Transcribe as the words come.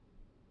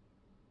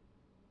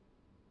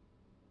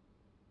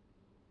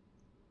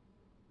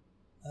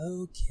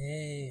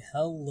Okay,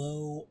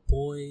 hello,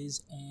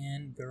 boys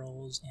and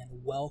girls,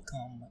 and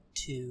welcome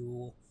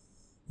to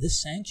the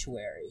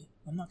sanctuary.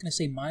 I'm not going to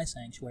say my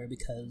sanctuary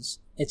because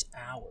it's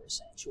our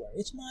sanctuary.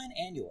 It's mine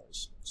and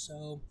yours.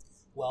 So,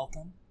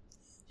 welcome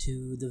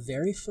to the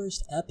very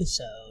first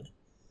episode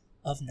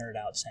of Nerd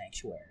Out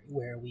Sanctuary,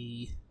 where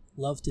we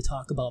love to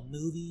talk about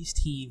movies,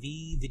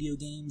 TV, video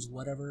games,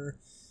 whatever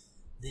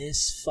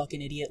this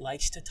fucking idiot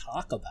likes to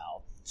talk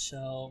about.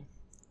 So,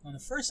 on the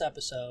first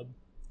episode,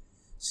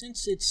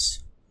 since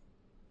it's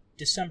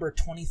December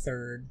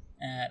 23rd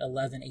at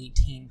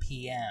 11:18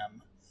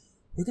 p.m.,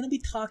 we're going to be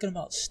talking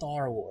about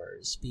Star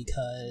Wars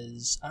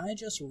because I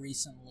just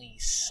recently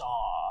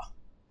saw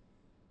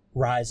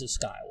Rise of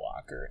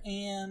Skywalker,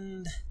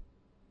 and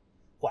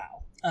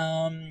wow.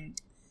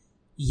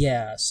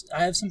 Yes,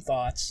 I have some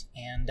thoughts,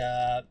 and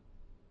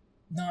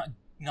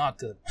not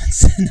good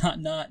ones.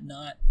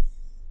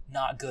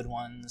 not good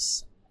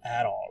ones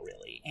at all,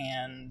 really.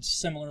 And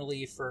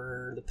similarly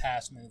for the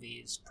past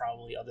movies,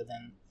 probably other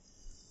than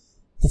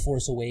The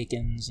Force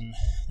Awakens and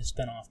the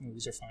spin-off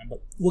movies are fine,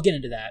 but we'll get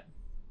into that.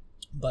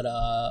 But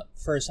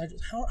first,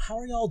 how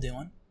are y'all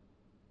doing?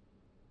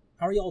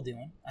 How are y'all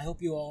doing? I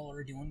hope you all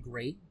are doing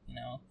great,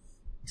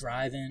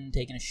 driving,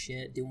 taking a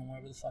shit, doing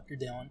whatever the fuck you're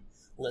doing,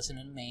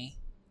 listening to me.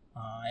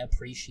 I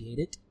appreciate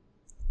it.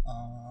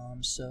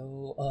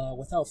 So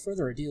without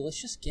further ado, let's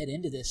just get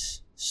into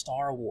this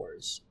Star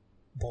Wars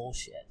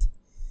bullshit.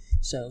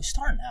 So,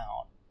 starting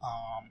out,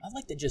 I'd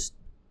like to just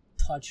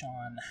touch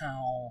on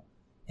how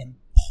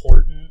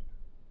important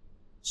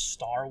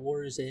Star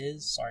Wars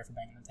is. Sorry for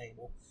banging the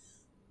table.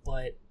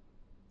 But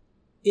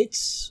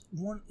it's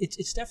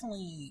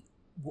definitely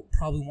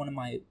probably one of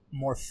my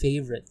more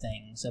favorite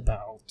things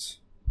about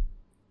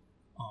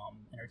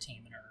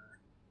entertainment or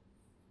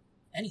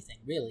anything,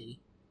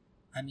 really.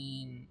 I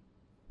mean,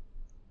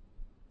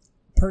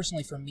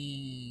 personally for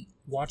me,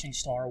 watching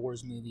Star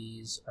Wars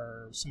movies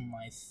are some of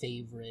my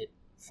favorite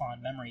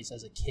fond memories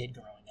as a kid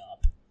growing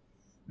up,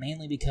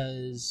 mainly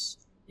because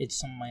it's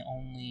some of my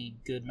only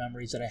good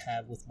memories that I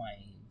have with my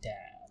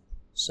dad.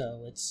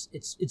 So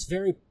it's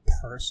very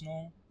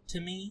personal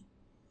to me.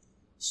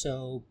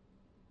 So,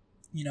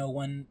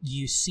 when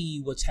you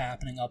see what's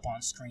happening up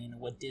on screen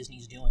and what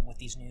Disney's doing with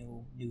these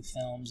new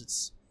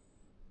films,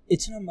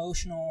 it's an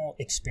emotional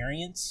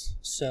experience.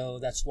 So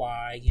that's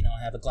why,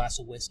 I have a glass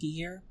of whiskey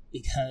here,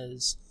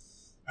 because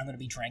I'm going to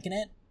be drinking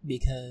it,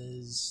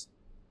 because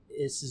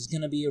this is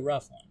going to be a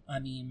rough one. I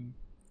mean,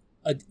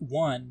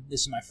 one,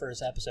 this is my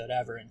first episode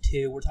ever, and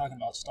two, we're talking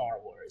about Star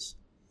Wars.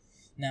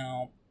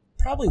 Now,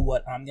 probably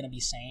what I'm going to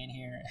be saying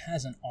here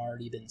hasn't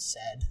already been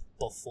said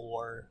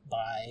before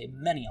by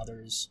many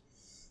others,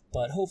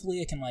 but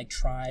hopefully I can,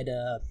 try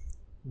to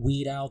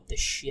weed out the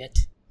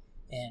shit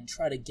and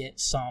try to get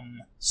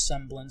some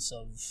semblance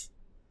of,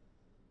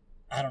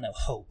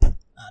 hope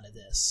out of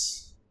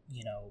this,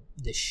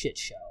 this shit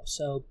show.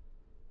 So,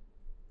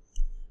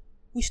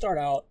 we start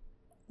out,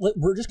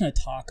 we're just going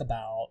to talk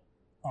about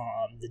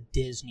the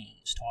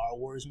Disney Star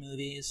Wars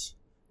movies.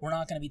 We're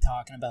not going to be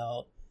talking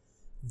about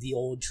the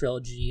old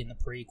trilogy and the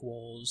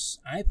prequels.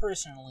 I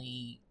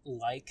personally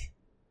like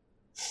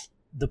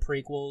the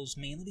prequels,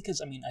 mainly because,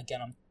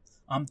 again,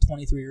 I'm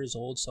 23 years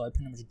old, so I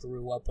pretty much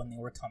grew up when they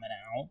were coming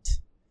out.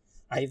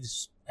 I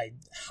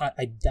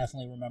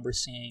definitely remember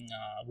seeing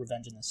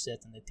Revenge of the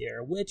Sith in the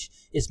theater, which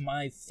is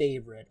my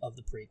favorite of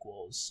the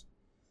prequels.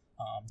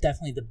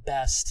 Definitely the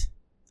best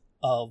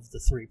of the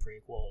three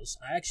prequels.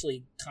 I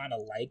actually kind of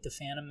like The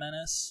Phantom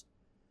Menace.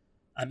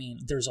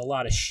 There's a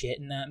lot of shit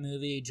in that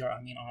movie.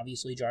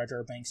 Obviously Jar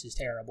Jar Binks is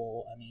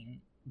terrible.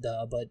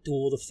 But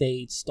Duel of the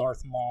Fates,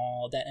 Darth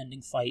Maul, that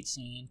ending fight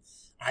scene.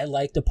 I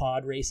like the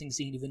pod racing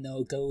scene, even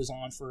though it goes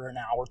on for an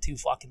hour too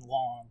fucking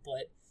long.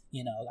 But,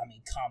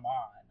 come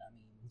on.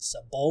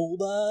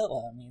 Sebulba?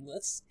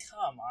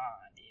 Come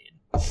on,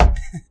 dude.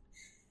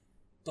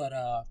 But,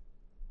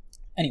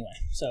 anyway,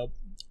 so,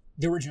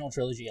 the original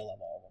trilogy, I love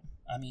all of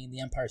them. The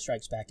Empire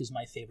Strikes Back is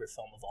my favorite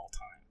film of all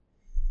time.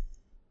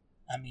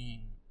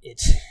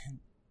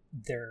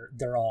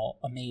 They're all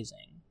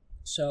amazing.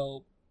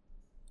 So,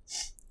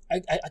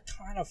 I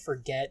kind of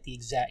forget the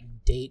exact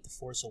date The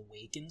Force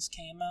Awakens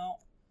came out.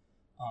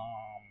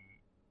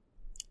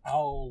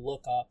 I'll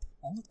look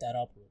that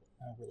up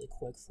really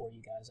quick for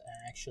you guys,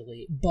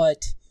 actually.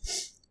 But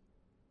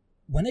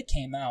when it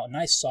came out and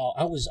I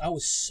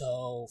was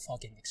so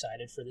fucking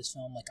excited for this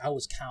film. I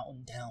was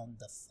counting down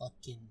the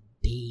fucking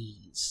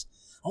days.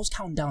 I was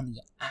counting down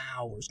the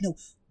hours,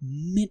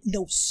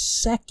 no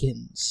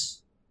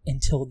seconds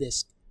until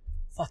this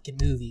fucking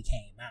movie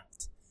came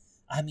out.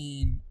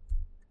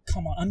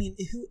 Come on.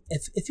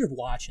 If you're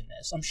watching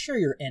this, I'm sure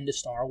you're into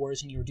Star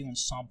Wars and you're doing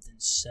something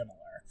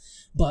similar.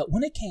 But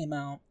when it came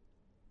out,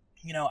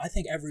 I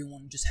think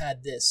everyone just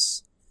had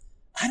this,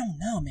 I don't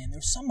know, man,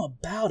 there's something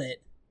about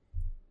it.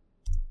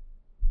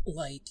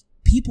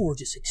 People were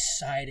just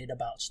excited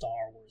about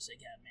Star Wars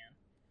again, man.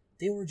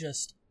 They were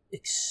just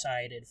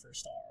excited for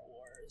Star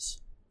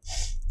Wars.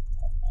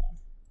 Hold on.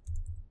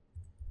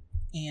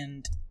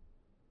 And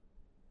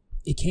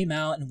it came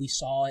out and we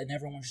saw it and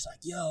everyone was just like,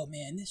 yo,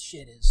 man, this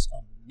shit is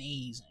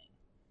amazing.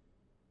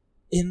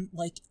 And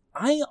like,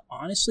 I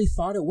honestly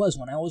thought it was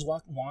when I was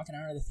walking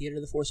out of the theater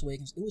of The Force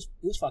Awakens. It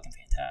was fucking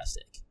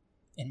fantastic,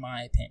 in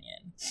my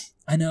opinion.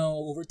 I know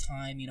over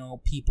time,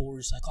 people were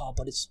just like, oh,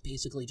 but it's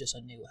basically just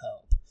A New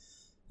Hope.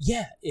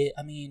 Yeah, it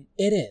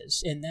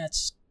is. And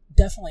that's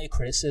definitely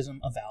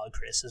a valid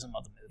criticism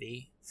of the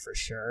movie, for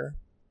sure.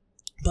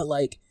 But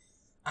like,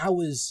 I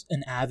was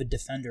an avid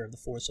defender of The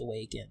Force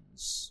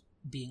Awakens,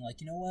 being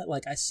like, you know what?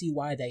 Like, I see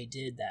why they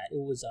did that. It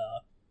was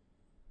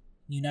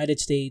United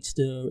States,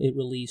 it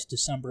released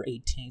December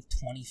 18th,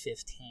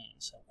 2015.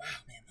 So, wow,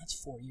 man, that's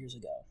 4 years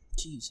ago.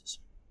 Jesus.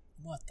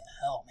 What the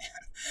hell,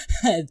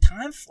 man?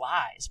 Time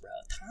flies, bro.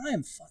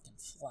 Time fucking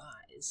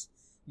flies.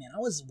 Man, I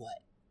was,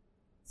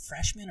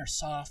 freshman or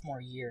sophomore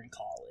year in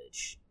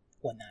college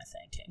when that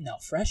thing came. No,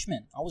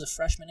 freshman. I was a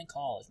freshman in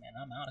college, man.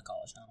 I'm out of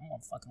college now. I'm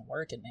on fucking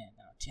working, man.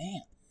 Now,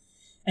 damn.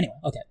 Anyway,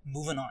 okay,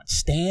 moving on.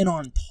 Staying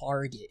on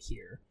target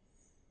here.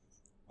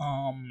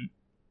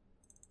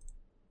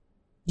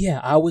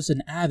 Yeah, I was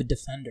an avid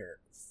defender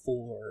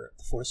for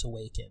The Force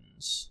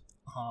Awakens.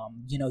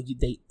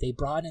 They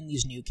brought in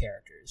these new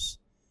characters,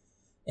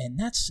 and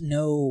that's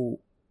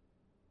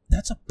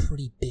a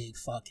pretty big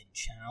fucking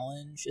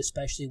challenge,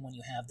 especially when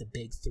you have the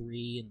big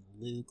three and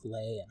Luke,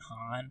 Leia, and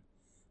Han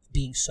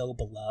being so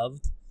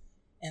beloved.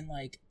 And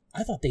like,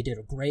 I thought they did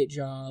a great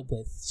job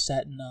with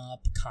setting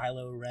up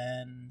Kylo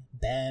Ren,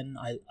 Ben.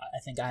 I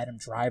think Adam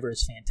Driver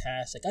is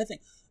fantastic. I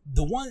think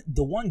the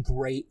one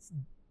great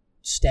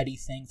steady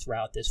thing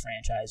throughout this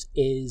franchise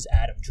is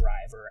Adam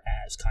Driver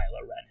as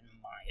Kylo Ren, in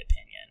my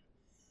opinion.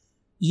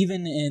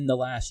 Even in The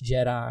Last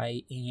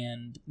Jedi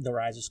and The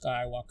Rise of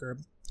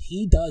Skywalker,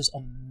 he does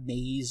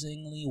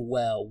amazingly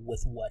well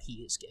with what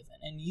he is given.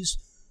 And he's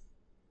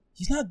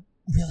not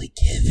really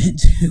given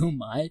too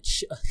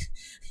much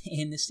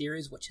in the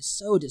series, which is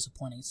so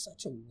disappointing. It's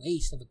such a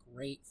waste of a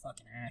great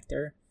fucking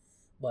actor.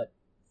 But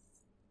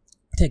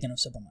taking a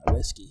sip of my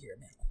whiskey here,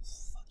 man. Oh,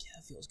 fuck yeah,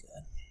 that feels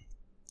good.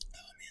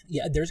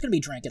 Yeah, there's going to be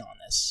drinking on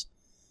this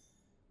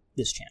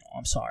channel.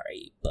 I'm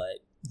sorry, but,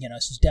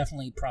 this is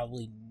definitely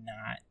probably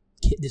not,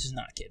 this is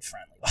not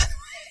kid-friendly, by the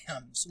way.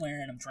 I'm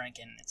swearing, I'm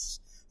drinking, it's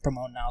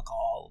promoting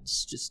alcohol.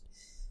 It's just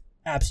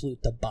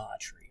absolute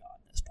debauchery on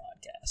this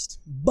podcast.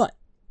 But,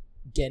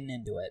 getting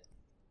into it.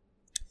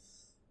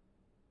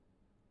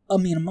 I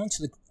mean, amongst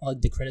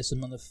the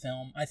criticism of the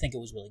film, I think it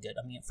was really good.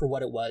 I mean, for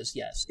what it was,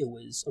 yes, it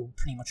was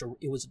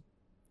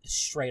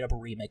straight up a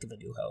remake of A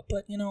New Hope.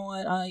 But you know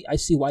what? I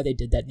see why they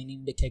did that. They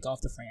needed to kick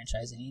off the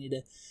franchise. They needed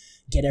to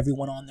get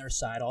everyone on their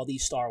side. All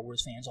these Star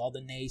Wars fans, all the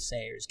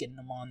naysayers, getting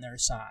them on their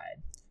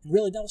side. And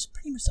really, that was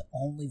pretty much the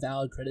only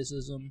valid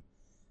criticism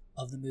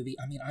of the movie.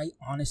 I mean, I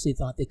honestly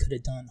thought they could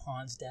have done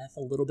Han's death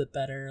a little bit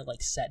better,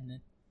 like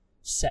setting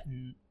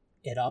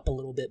it up a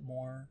little bit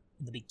more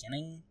in the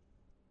beginning.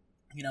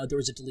 There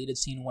was a deleted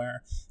scene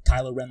where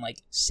Kylo Ren,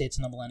 sits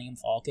in the Millennium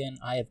Falcon.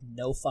 I have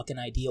no fucking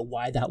idea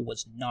why that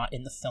was not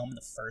in the film in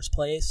the first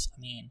place. I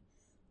mean,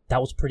 that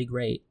was pretty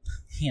great,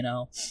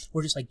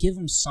 Or just, give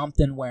him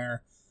something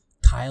where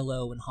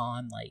Kylo and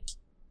Han,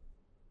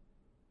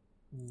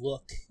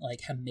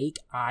 make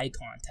eye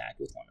contact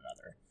with one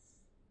another.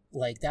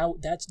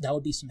 That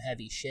would be some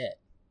heavy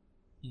shit,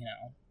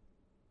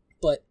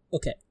 But,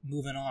 okay,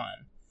 moving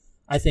on.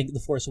 I think The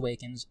Force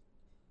Awakens,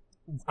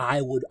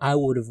 I would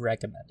have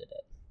recommended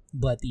it,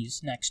 but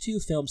these next two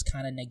films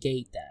kind of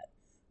negate that,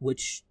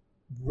 which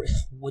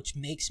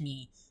makes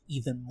me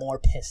even more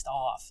pissed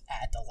off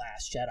at The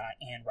Last Jedi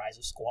and Rise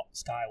of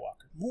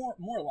Skywalker. More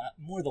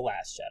The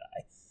Last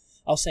Jedi.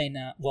 I'll say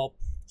now. Well,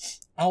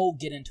 I'll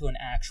get into an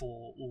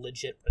actual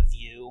legit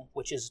review,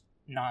 which is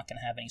not going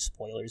to have any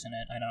spoilers in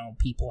it. I know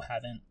people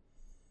haven't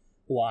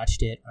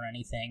watched it or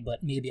anything,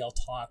 but maybe I'll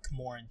talk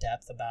more in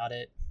depth about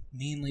it.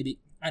 Mainly,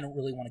 I don't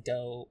really want to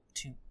go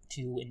too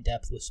in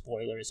depth with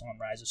spoilers on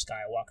Rise of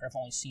Skywalker. I've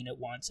only seen it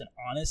once, and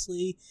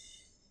honestly,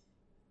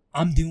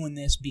 I'm doing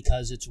this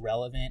because it's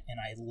relevant, and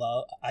I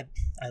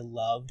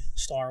loved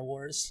Star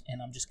Wars, and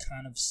I'm just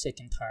kind of sick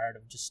and tired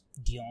of just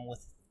dealing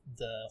with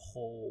the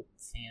whole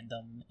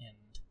fandom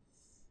and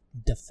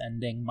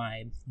defending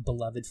my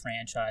beloved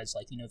franchise.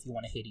 If you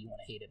want to hate it, you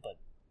want to hate it, but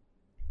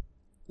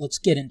let's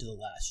get into The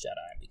Last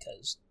Jedi,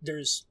 because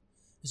there's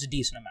a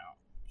decent amount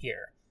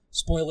here.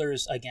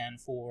 Spoilers, again,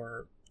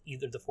 for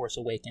either The Force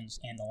Awakens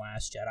and The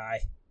Last Jedi.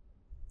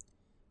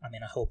 I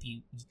mean, I hope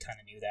you kind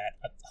of knew that.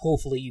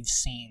 Hopefully you've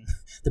seen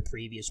the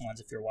previous ones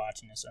if you're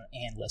watching this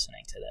and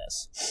listening to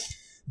this.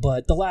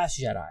 But The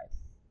Last Jedi,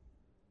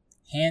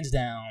 hands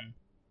down,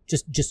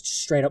 just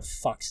straight up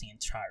fucks the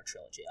entire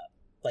trilogy up.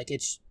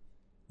 It's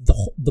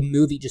the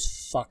movie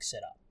just fucks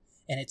it up.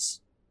 And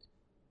it's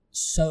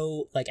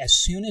so, as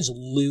soon as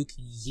Luke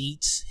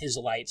yeets his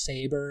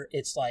lightsaber,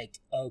 it's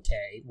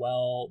okay,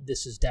 well,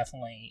 this is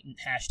definitely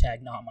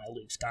 # not my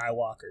Luke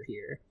Skywalker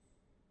here.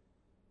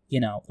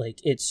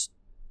 It's,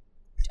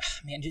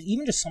 man,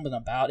 even just something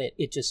about it,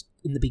 it just,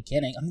 in the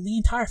beginning, I mean, the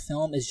entire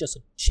film is just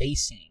a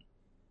chase scene.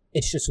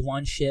 It's just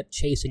one ship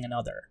chasing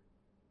another.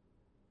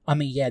 I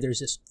mean, yeah,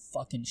 there's this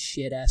fucking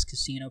shit-ass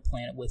casino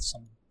planet with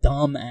some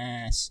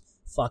dumb-ass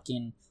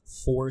fucking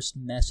forced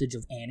message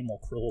of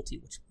animal cruelty,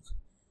 which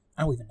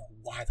I don't even know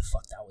why the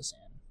fuck that was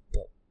in.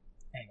 But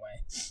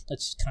anyway,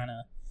 let's kind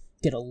of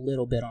get a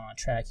little bit on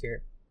track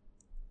here.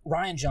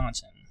 Rian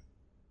Johnson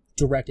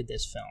directed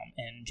this film,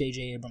 and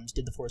J.J. Abrams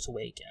did The Force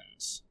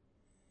Awakens.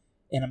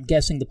 And I'm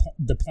guessing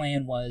the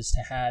plan was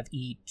to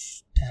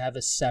have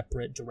a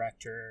separate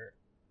director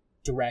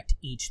direct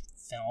each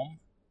film.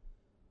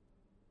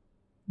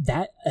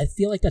 That, I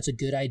feel like that's a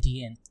good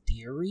idea in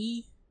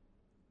theory,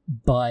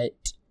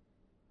 but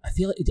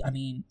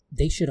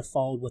they should have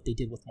followed what they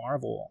did with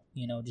Marvel.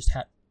 Just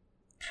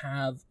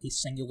have a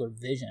singular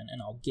vision,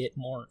 and I'll get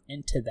more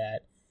into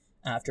that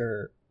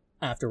after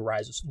I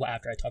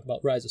talk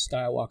about Rise of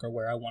Skywalker,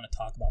 where I want to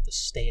talk about the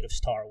state of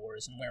Star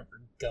Wars and where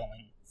we're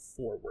going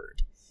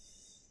forward.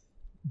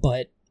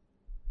 But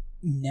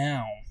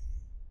now,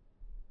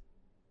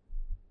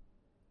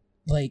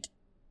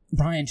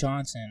 Rian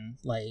Johnson,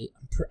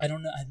 I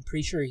don't know, I'm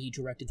pretty sure he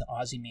directed the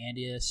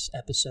Ozymandias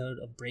episode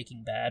of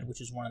Breaking Bad, which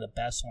is one of the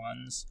best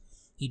ones.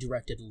 He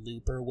directed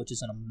Looper, which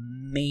is an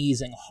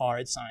amazing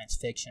hard science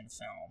fiction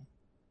film.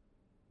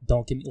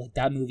 Don't get me,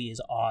 that movie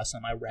is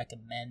awesome. I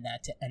recommend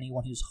that to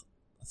anyone who's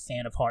a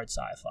fan of hard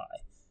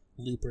sci-fi.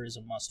 Looper is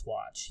a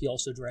must-watch. He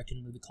also directed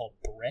a movie called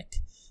Brick,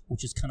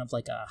 which is kind of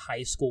like a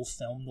high school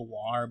film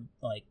noir,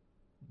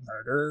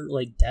 murder,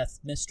 death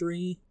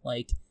mystery,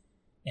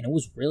 and it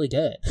was really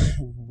good.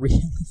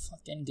 Really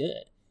fucking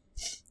good.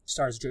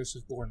 Stars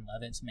Joseph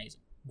Gordon-Levitt. It's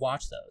amazing.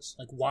 Watch those.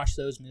 Watch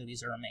those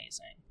movies. They're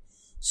amazing.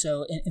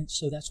 So, and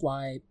so that's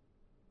why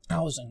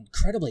I was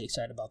incredibly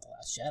excited about The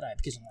Last Jedi,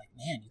 because I'm like,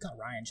 man, you got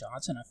Rian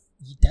Johnson.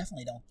 You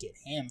definitely don't get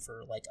him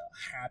for, a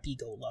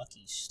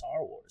happy-go-lucky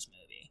Star Wars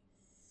movie.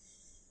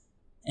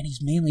 And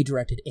he's mainly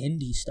directed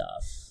indie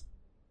stuff.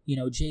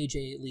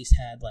 JJ at least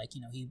had,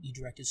 he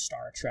directed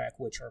Star Trek,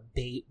 which were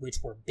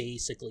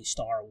basically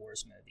Star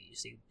Wars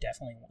movies.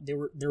 They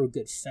were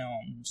good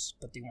films,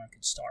 but they weren't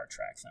good Star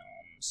Trek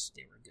films.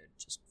 They were good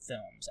just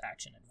films,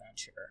 action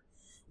adventure,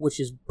 which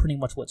is pretty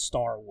much what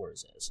Star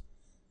Wars is.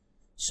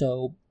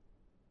 So,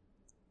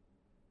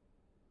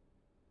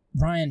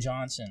 Rian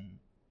Johnson,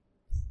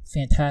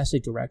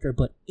 fantastic director,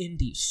 but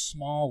indie,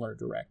 smaller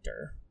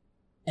director.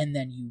 And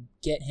then you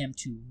get him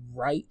to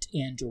write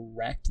and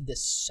direct the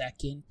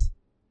second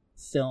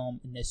film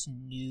in this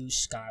new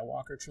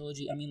Skywalker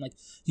trilogy. I mean,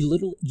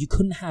 you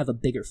couldn't have a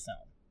bigger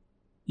film.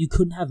 You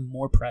couldn't have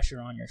more pressure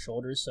on your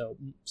shoulders, so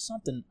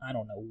something, I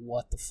don't know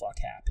what the fuck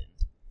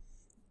happened.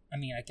 I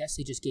mean, I guess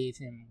they just gave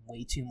him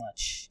way too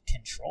much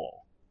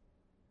control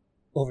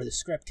over the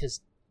script, because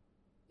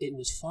it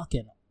was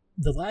fucking...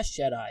 The Last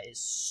Jedi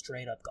is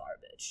straight up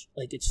garbage.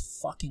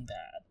 It's fucking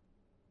bad.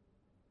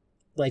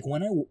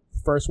 When I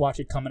first watched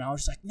it coming out, I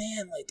was just like,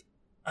 man,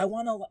 I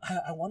wanna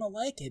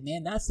like it,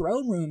 man. That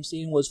throne room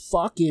scene was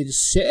fucking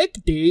sick,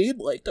 dude.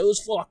 Those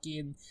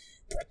fucking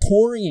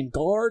Praetorian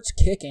guards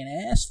kicking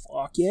ass.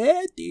 Fuck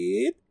yeah,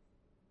 dude.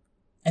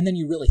 And then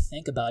you really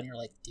think about it, and you're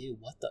like, dude,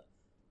 what the...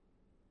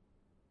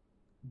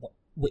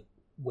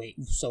 Wait,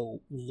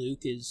 so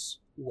Luke is...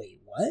 Wait,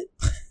 what?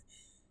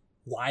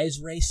 Why is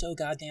Rey so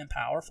goddamn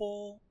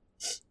powerful?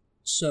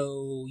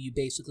 So you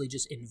basically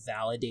just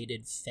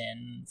invalidated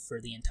Finn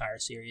for the entire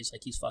series,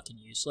 he's fucking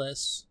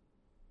useless.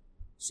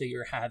 So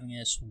you're having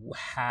this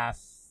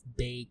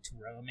half-baked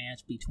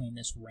romance between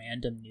this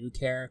random new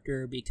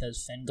character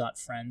because Finn got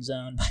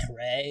friend-zoned by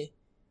Rey.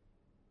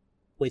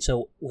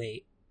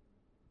 Wait.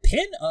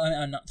 Pin?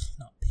 Not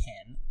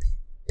Pin.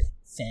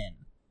 Finn.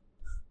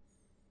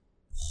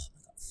 Oh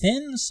my God.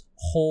 Finn's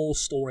whole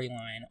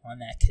storyline on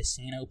that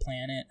casino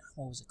planet,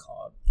 what was it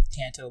called?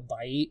 Canto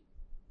Bight.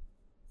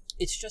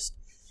 It's just...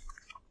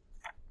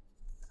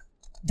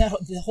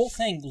 the whole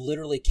thing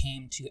literally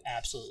came to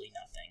absolutely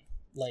nothing.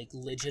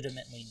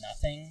 Legitimately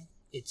nothing.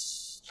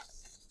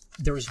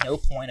 There was no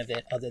point of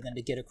it other than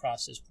to get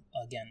across this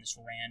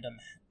random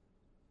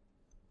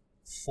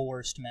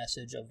forced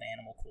message of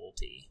animal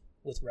cruelty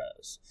with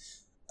Rose.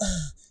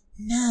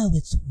 Now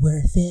it's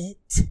worth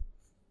it.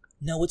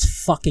 No,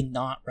 it's fucking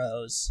not,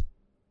 Rose.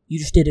 You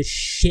just did a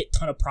shit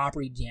ton of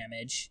property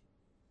damage.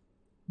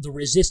 The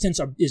Resistance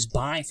is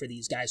buying for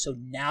these guys, so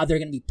now they're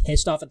going to be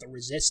pissed off at the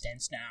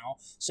Resistance now,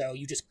 so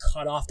you just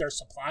cut off their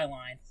supply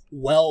line.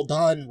 Well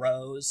done,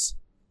 Rose.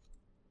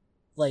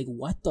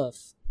 What the...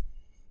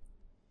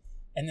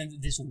 And then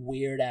this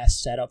weird-ass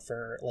setup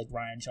for,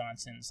 Rian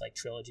Johnson's,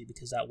 trilogy,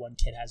 because that one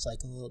kid has,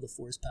 the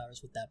force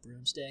powers with that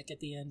broomstick at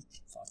the end.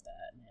 Fuck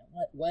that,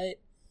 man. What?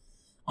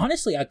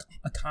 Honestly, I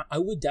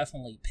would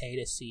definitely pay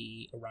to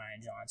see a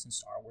Rian Johnson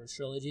Star Wars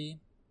trilogy,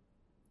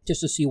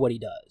 just to see what he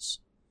does.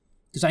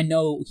 Because I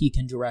know he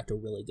can direct a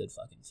really good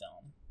fucking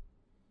film.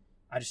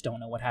 I just don't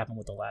know what happened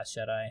with The Last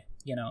Jedi.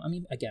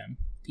 Again,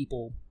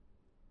 people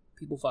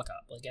fuck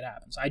up. It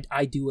happens.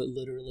 I do it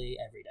literally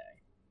every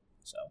day.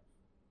 So,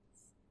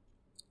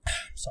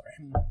 sorry,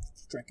 I'm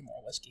drinking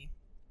more whiskey.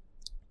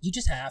 You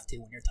just have to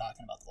when you're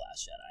talking about The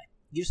Last Jedi.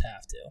 You just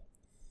have to.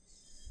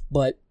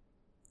 But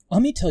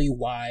let me tell you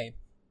why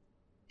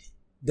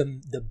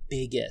the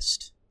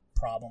biggest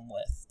problem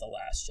with The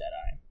Last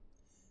Jedi,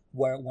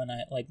 where when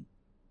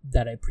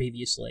I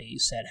previously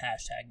said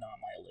hashtag not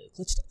my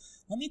Luke.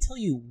 Let me tell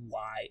you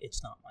why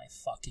it's not my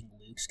fucking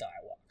Luke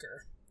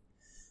Skywalker.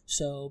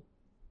 So,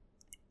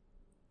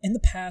 in the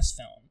past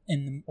film,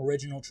 in the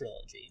original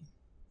trilogy,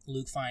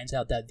 Luke finds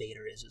out that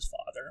Vader is his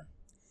father.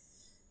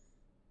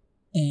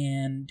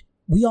 And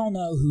we all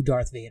know who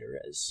Darth Vader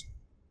is.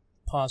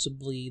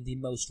 Possibly the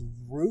most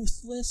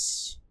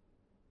ruthless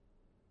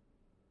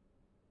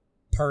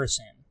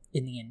person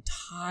in the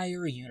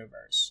entire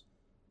universe.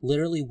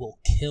 Literally will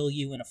kill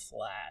you in a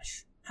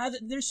flash.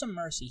 There's some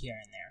mercy here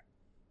and there,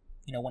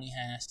 when he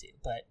has to,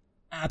 but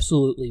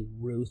absolutely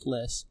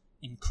ruthless,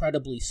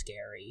 incredibly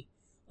scary,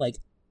 like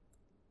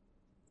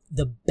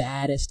the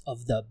baddest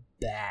of the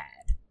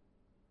bad.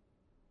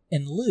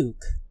 And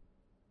Luke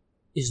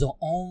is the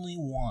only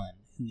one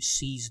who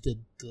sees the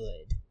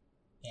good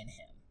in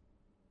him.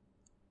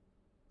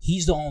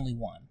 He's the only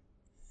one.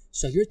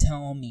 So you're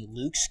telling me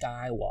Luke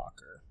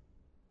Skywalker,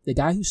 the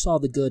guy who saw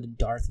the good in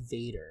Darth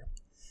Vader,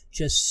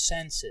 just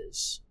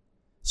senses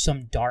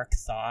some dark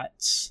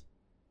thoughts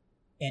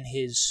in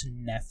his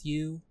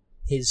nephew,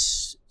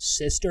 his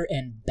sister,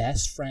 and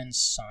best friend's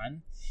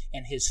son,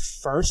 and his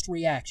first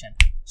reaction,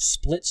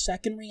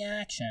 split-second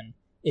reaction,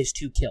 is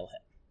to kill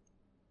him.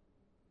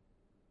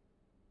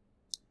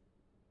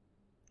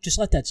 Just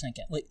let that sink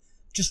in.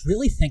 Just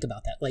really think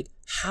about that.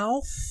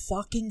 How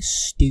fucking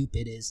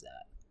stupid is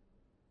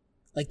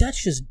that?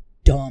 That's just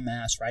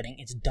dumbass writing.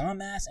 It's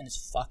dumbass and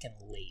it's fucking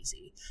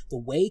lazy. The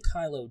way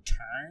Kylo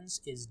turns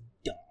is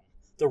dumb.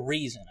 The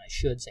reason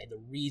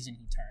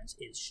he turns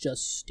is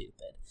just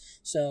stupid.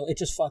 So it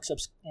just fucks up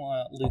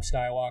Luke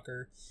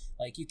Skywalker.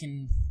 You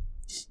can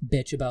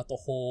bitch about the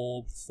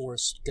whole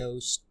Force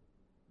ghost,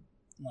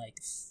 like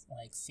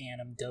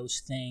Phantom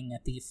ghost thing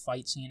at the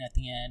fight scene at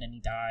the end, and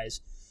he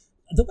dies.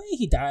 The way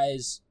he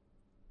dies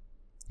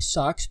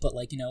sucks, but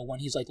when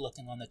he's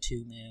looking on the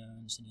two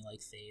moons and he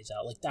fades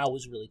out, that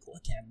was really cool.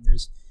 Again,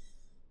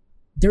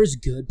 there's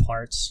good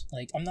parts.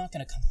 I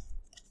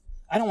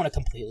don't want to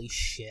completely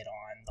shit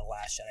on The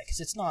Last Jedi because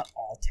it's not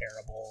all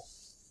terrible.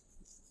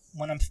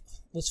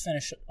 Let's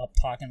finish up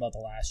talking about The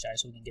Last Jedi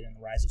so we can get into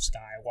Rise of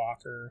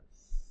Skywalker.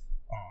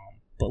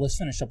 But let's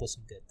finish up with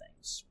some good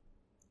things.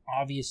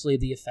 Obviously,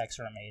 the effects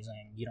are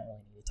amazing. You don't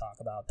really need to talk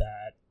about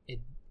that.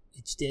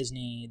 It's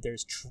Disney.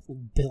 There's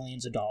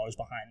billions of dollars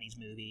behind these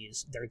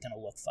movies. They're going to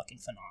look fucking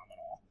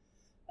phenomenal.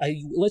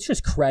 Let's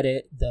just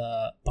credit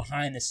the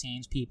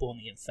behind-the-scenes people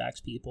and the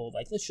effects people.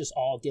 Let's just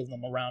all give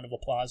them a round of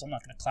applause. I'm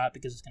not going to clap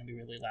because it's going to be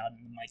really loud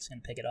and the mic's going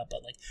to pick it up.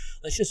 But,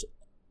 let's just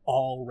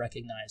all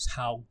recognize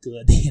how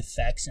good the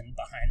effects and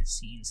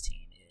behind-the-scenes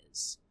team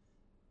is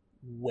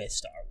with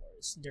Star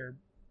Wars. They're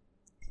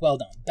well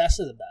done. Best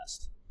of the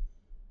best.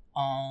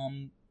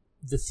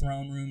 The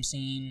throne room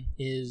scene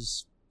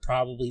is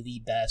probably the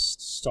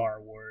best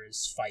Star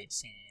Wars fight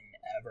scene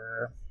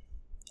ever.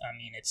 I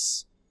mean,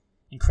 it's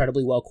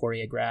incredibly well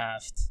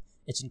choreographed.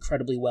 It's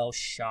incredibly well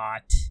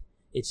shot.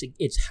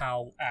 It's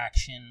how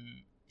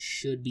action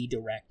should be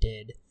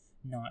directed,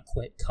 not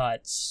quick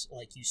cuts.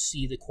 You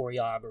see the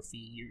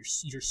choreography.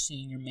 You're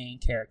seeing your main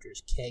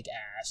characters kick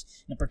ass.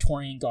 And the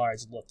Praetorian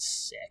Guards looked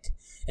sick.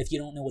 If you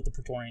don't know what the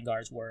Praetorian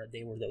Guards were,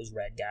 they were those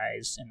red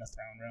guys in the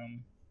throne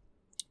room.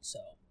 So,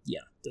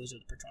 yeah, those are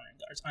the Praetorian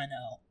Guards. I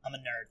know, I'm a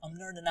nerd. I'm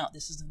nerding out.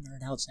 This is the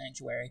Nerd Out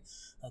Sanctuary,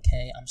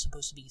 okay? I'm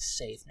supposed to be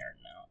safe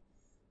nerding out.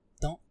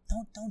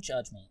 Don't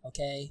judge me,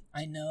 okay?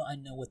 I know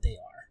what they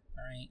are,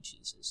 alright?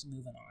 Jesus,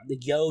 moving on. The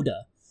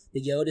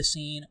Yoda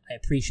scene, I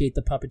appreciate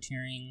the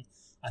puppeteering.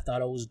 I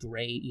thought it was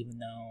great, even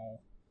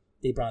though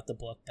they brought the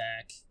book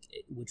back,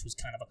 which was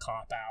kind of a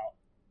cop-out,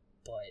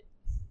 but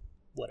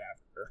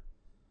whatever.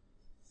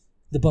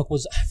 The book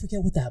was, I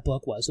forget what that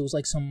book was. It was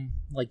some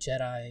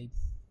Jedi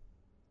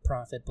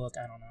prophet book.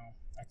 I don't know.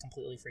 I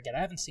completely forget.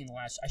 I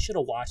should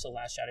have watched The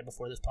Last Jedi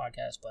before this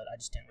podcast, but I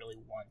just didn't really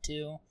want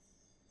to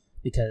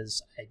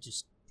because I do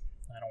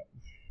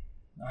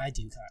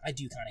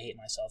kind of hate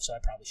myself, so I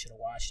probably should have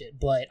watched it.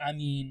 But I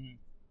mean,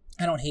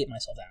 I don't hate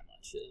myself that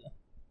much.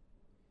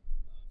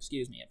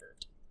 Excuse me, I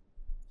burped.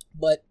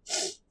 But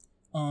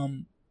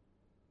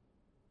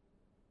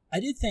I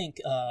did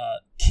think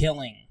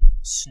killing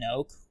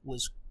Snoke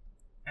was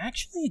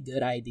actually a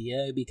good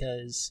idea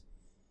because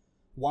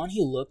one,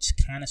 he looked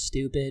kind of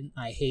stupid.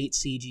 I hate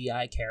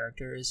CGI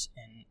characters,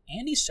 and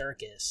Andy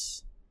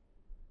Serkis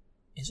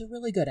is a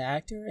really good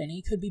actor, and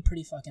he could be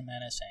pretty fucking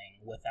menacing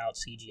without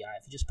CGI.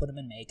 If you just put him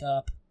in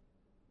makeup,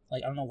 I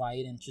don't know why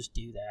you didn't just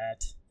do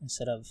that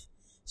instead of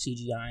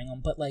CGIing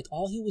him, but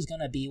all he was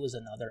gonna be was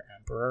another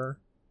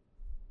emperor,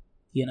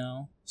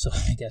 So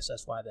I guess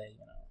that's why they,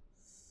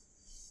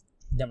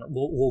 Never,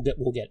 we'll get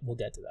to that. We'll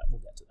get to that.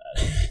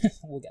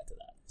 We'll get to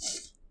that.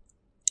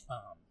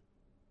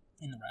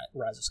 In the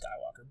Rise of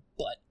Skywalker,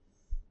 but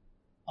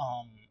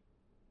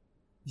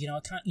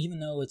even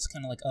though it's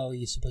kind of oh,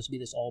 he's supposed to be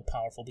this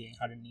all-powerful being,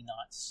 how did he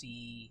not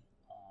see?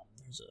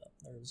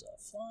 There's a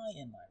fly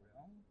in my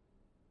room,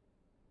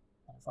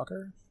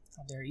 motherfucker!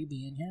 How dare you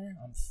be in here?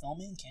 I'm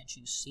filming. Can't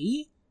you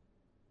see?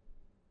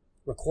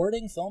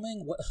 Recording,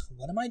 filming,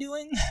 what am I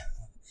doing?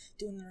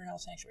 Doing the Real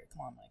Sanctuary.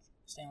 Come on, Mike.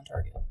 Stay on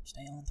target.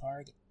 Stay on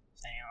target.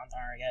 Stay on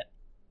target.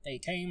 They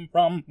came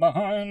from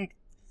behind.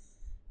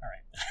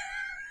 Alright.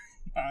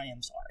 I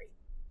am sorry.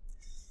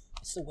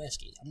 It's the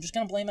whiskey. I'm just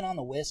going to blame it on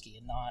the whiskey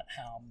and not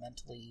how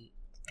mentally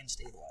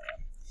unstable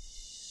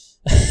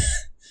I am.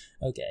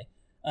 Okay.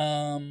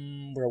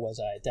 Where was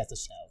I? Death of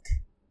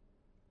Snoke.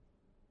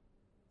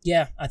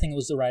 Yeah, I think it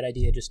was the right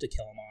idea just to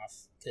kill him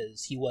off,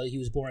 because he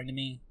was boring to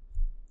me.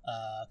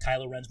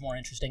 Kylo Ren's more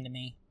interesting to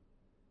me.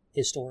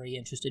 His story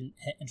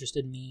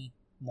interested me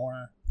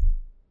more.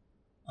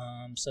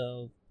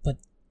 But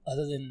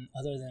other than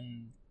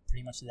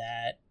pretty much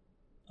that,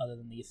 other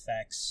than the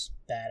effects,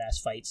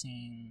 badass fight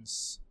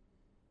scenes,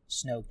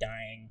 Snoke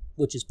dying,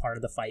 which is part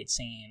of the fight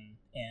scene,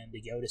 and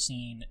the Yoda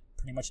scene,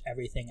 pretty much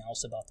everything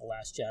else about The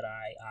Last Jedi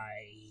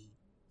I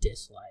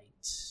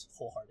disliked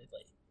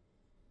wholeheartedly.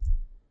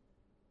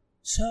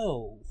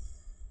 So,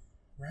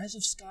 Rise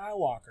of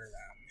Skywalker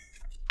then.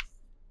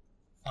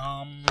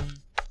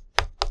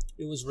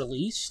 It was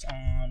released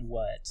on,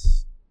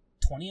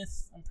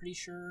 20th, I'm pretty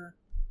sure,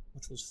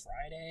 which was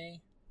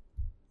Friday.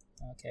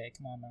 Okay,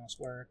 come on, mouse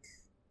work.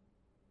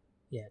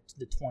 Yeah,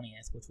 the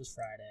 20th, which was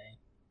Friday,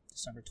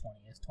 December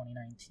 20th,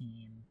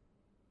 2019.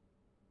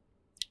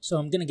 So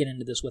I'm going to get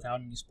into this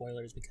without any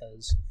spoilers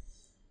because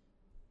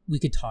we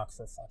could talk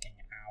for fucking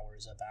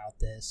hours about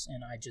this,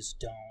 and I just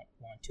don't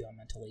want to. I'm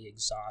mentally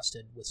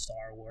exhausted with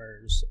Star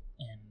Wars,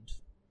 and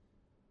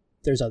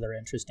there's other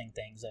interesting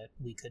things that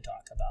we could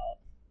talk about.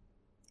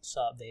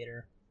 Sup,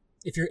 Vader?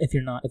 If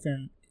you're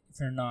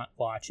not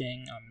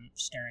watching, I'm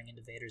staring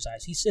into Vader's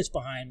eyes. He sits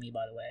behind me,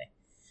 by the way.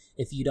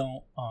 If you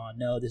don't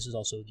know, this is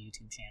also a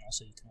YouTube channel,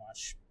 so you can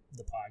watch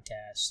the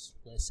podcast,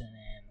 listen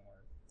in,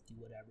 or do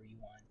whatever you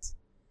want.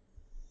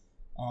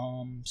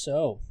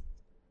 So,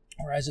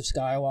 Rise of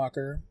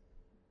Skywalker.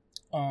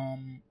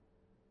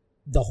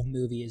 The whole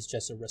movie is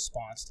just a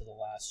response to The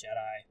Last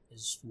Jedi,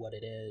 is what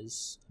it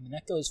is. I mean,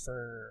 that goes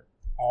for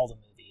all the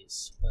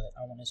movies, but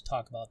I want to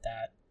talk about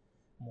that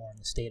more in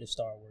the State of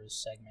Star Wars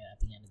segment at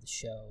the end of the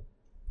show.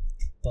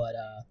 But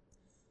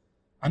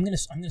I'm gonna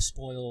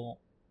spoil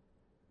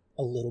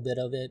a little bit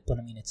of it, but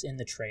I mean, it's in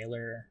the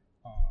trailer.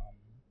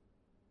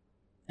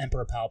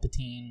 Emperor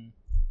Palpatine,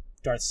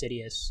 Darth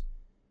Sidious,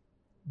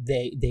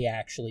 they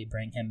actually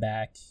bring him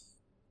back.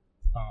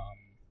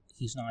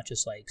 He's not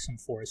just like some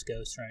Force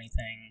ghost or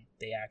anything.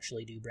 They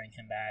actually do bring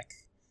him back,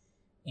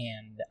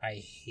 and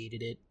I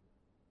hated it.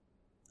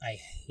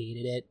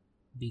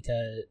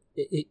 Because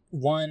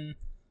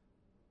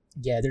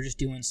they're just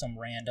doing some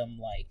random,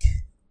 like,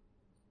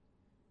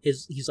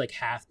 he's like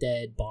half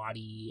dead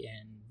body,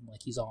 and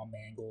like he's all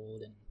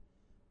mangled and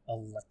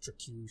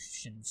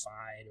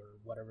electrocution-fied or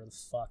whatever the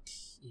fuck.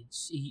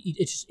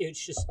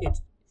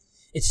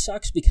 It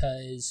sucks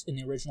because in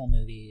the original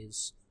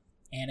movies,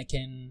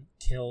 Anakin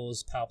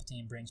kills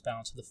Palpatine, brings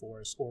balance to the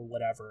Force, or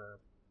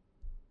whatever.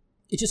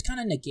 It just kind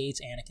of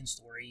negates Anakin's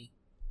story,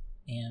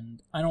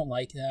 and I don't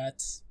like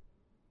that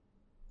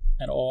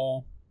at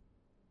all.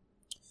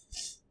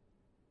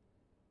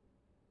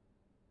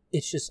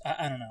 It's just,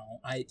 I don't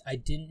know. I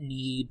didn't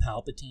need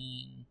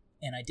Palpatine,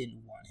 and I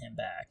didn't want him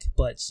back.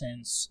 But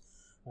since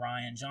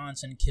Rian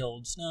Johnson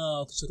killed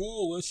Snoke, it's like,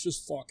 oh, let's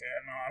just fucking,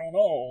 I don't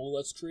know,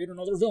 let's create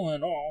another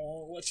villain.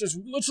 Oh, let's just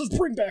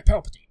bring back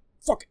Palpatine.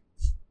 Fuck it.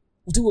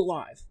 We'll do it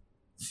live.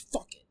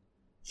 Fuck it.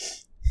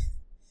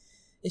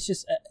 It's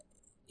just,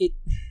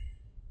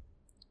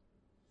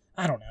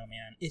 I don't know,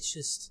 man. It's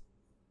just,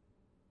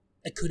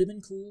 it could have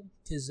been cool,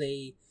 because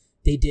they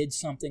did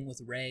something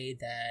with Rey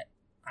that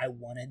I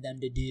wanted them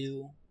to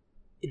do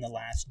in The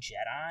Last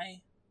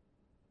Jedi,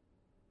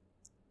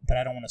 but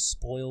I don't want to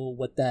spoil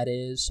what that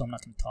is, so I'm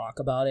not going to talk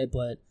about it.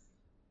 But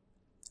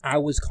I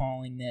was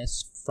calling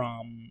this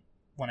from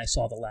when I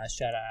saw The Last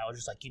Jedi. I was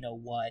just like, you know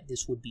what?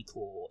 This would be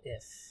cool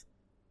if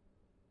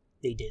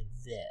they did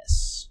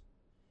this.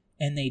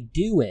 And they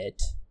do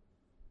it,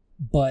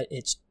 but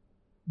it's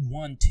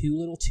 1, too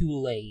little too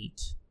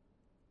late.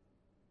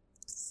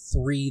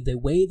 3, the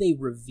way they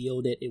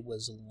revealed it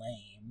was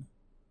lame.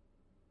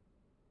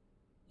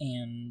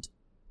 And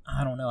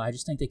I don't know, I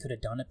just think they could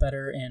have done it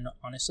better, and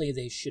honestly,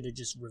 they should have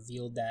just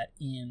revealed that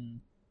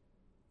in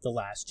The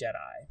Last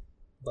Jedi.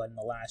 But in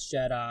The Last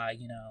Jedi,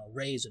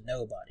 Rey's a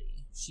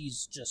nobody.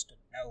 She's just a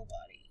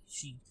nobody.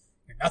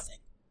 You're nothing.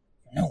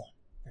 You're no one.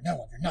 You're no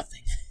one. You're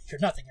nothing. You're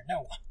nothing. You're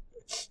no one.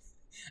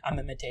 I'm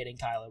imitating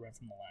Kylo Ren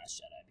from The Last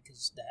Jedi,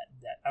 because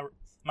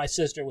my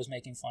sister was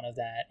making fun of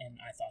that, and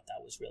I thought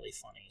that was really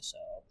funny. So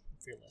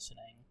if you're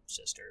listening,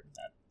 sister,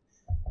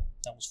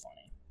 that was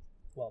funny.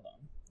 Well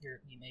done. You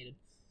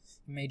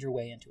made your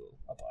way into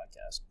a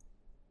podcast.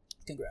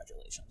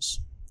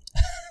 Congratulations.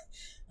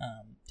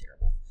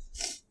 Terrible.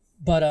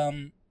 But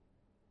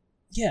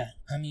yeah,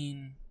 I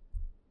mean,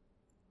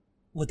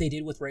 what they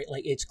did with Rey,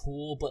 like, it's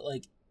cool, but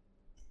like,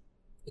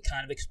 it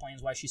kind of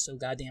explains why she's so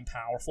goddamn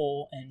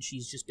powerful, and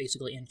she's just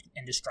basically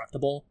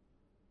indestructible.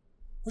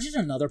 Which is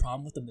another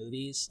problem with the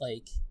movies.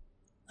 Like,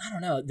 I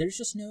don't know, there's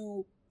just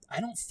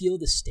I don't feel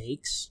the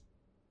stakes.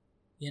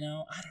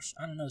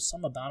 I don't know,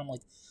 something about him,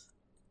 like,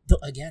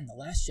 again, The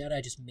Last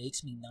Jedi just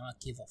makes me not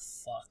give a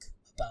fuck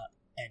about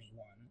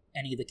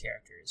any of the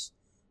characters.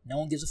 No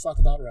one gives a fuck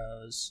about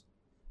Rose.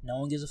 No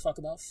one gives a fuck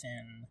about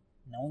Finn.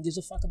 No one gives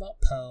a fuck about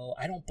Poe.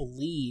 I don't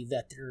believe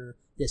that they're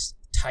this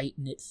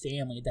tight-knit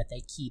family that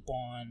they keep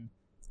on,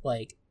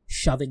 like,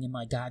 shoving in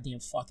my goddamn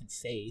fucking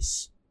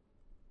face.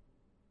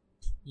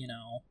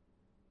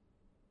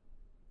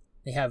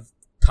 They have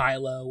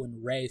Kylo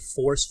and Rey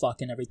force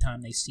fucking every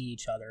time they see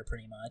each other,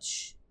 pretty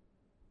much.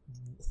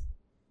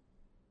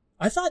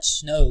 I thought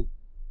Snoke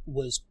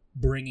was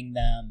bringing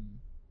them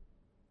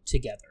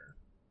together.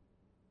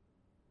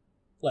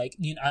 Like,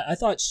 I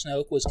thought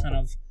Snoke was kind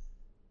of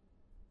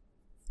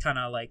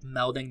like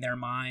melding their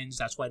minds.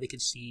 That's why they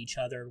could see each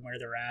other and where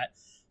they're at.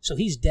 So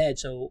he's dead.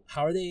 So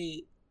how are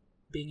they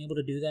being able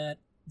to do that?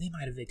 They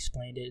might have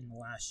explained it in The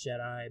Last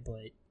Jedi,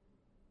 but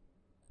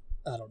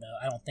I don't know.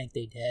 I don't think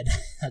they did.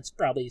 That's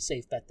probably a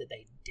safe bet that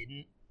they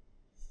didn't.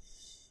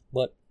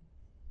 But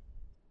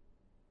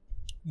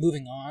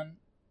moving on,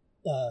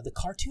 the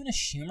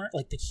cartoonish humor,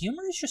 like, the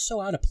humor is just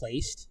so out of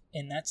place,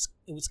 and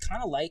it was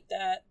kind of like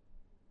that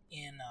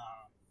in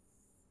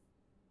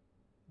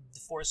The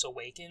Force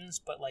Awakens,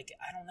 but, like,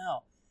 I don't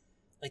know.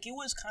 Like, it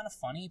was kind of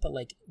funny, but,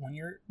 like, when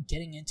you're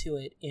getting into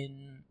it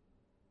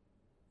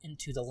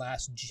into The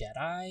Last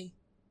Jedi,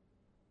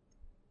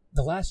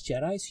 The Last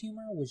Jedi's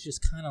humor was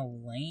just kind of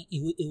lame.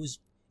 It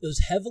was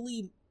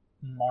heavily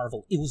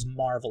Marvel. It was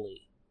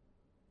Marvel-y,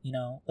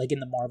 like in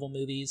the Marvel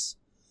movies.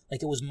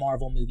 Like, it was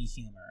Marvel movie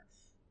humor.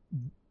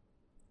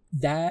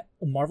 That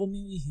Marvel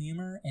movie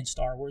humor and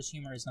Star Wars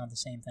humor is not the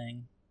same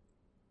thing.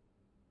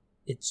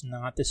 It's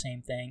not the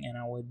same thing, and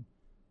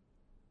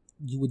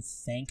you would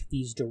think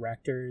these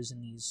directors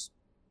and these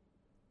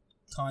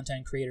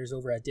content creators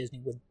over at Disney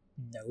would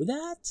know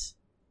that,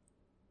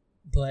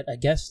 but I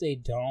guess they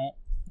don't.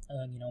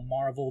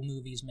 Marvel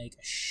movies make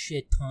a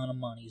shit ton of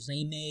money.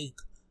 They make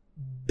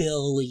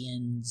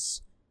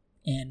billions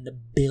and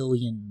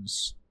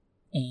billions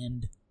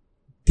and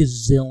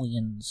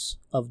gazillions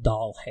of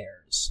doll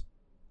hairs.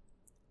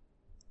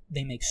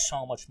 They make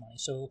so much money.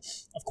 So,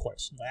 of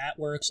course, that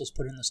works. Let's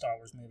put it in the Star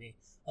Wars movie.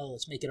 Oh,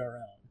 let's make it our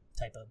own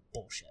type of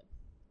bullshit.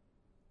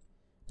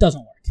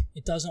 Doesn't work.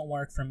 It doesn't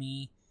work for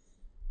me.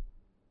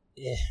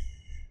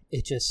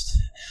 Just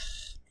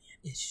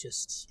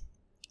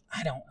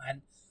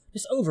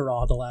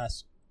overall, The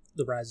Rise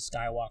of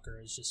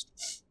Skywalker is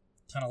just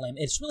kind of lame.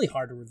 It's really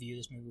hard to review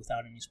this movie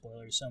without any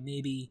spoilers, so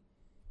maybe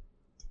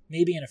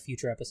in a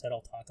future episode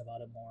I'll talk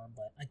about it more,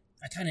 but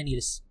I kind of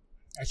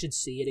I should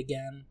see it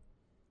again,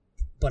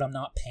 but I'm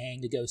not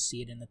paying to go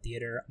see it in the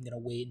theater. I'm going to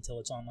wait until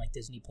it's on, like,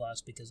 Disney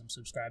Plus, because I'm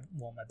subscribed,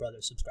 my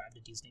brother's subscribed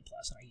to Disney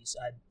Plus, and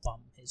I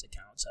bum his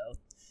account, so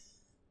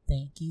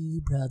thank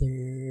you,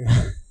 brother.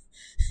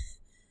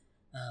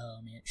 Oh,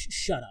 man,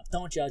 shut up.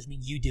 Don't judge me.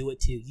 You do it,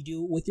 too. You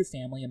do it with your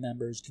family and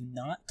members. Do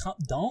not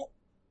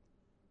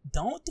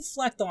don't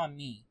deflect on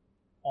me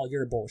all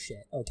your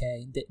bullshit,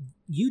 okay?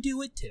 You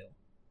do it, too.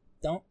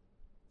 Don't.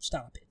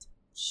 Stop it.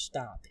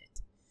 Stop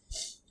it.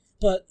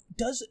 But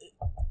does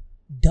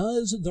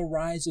The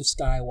Rise of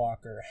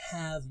Skywalker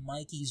have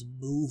Mikey's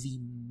movie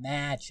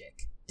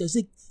magic? Does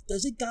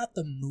it got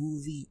the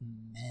movie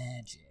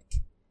magic?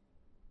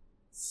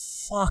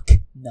 Fuck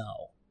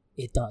no,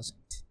 it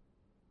doesn't.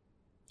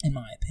 In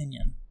my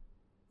opinion,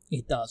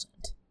 it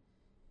doesn't.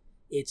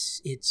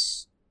 Is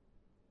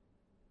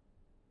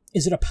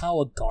it a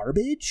pile of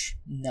garbage?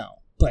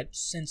 No. But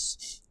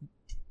since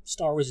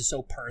Star Wars is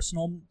so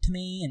personal to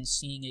me, and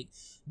seeing it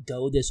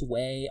go this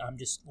way,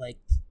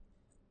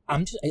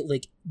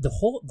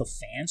 the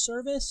fan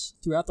service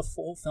throughout the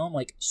full film,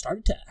 like,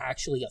 started to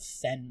actually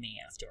offend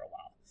me after a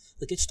while.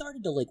 Like, it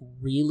started to, like,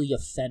 really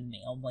offend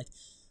me. I'm like,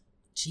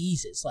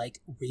 Jesus, like,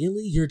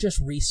 really? You're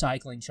just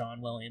recycling John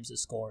Williams'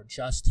 score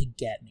just to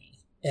get me.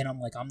 And I'm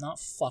like, I'm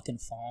not fucking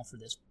falling for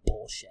this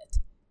bullshit.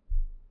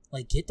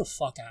 Like, get the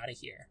fuck out of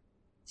here.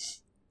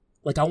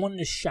 Like, I wanted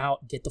to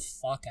shout, get the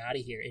fuck out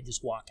of here, and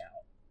just walk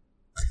out.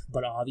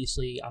 But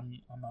obviously,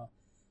 I'm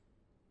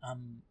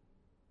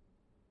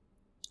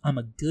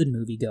a good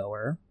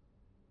moviegoer,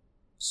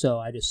 so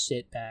I just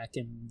sit back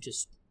and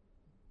just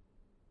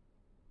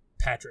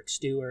Patrick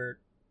Stewart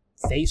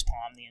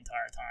facepalm the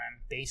entire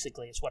time.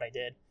 Basically, it's what I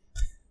did.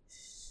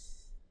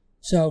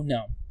 So,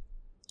 no.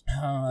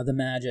 The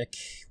magic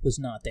was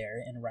not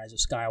there in Rise of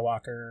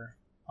Skywalker.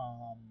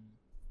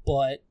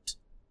 But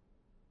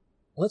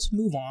let's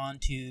move on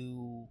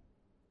to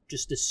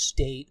just the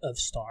state of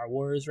Star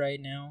Wars right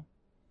now.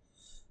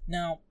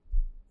 Now,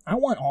 I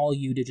want all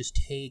you to just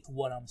take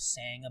what I'm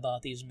saying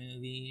about these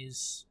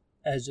movies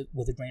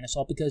with a grain of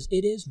salt, because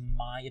it is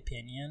my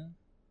opinion.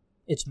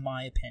 It's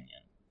my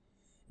opinion.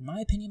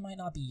 My opinion might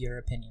not be your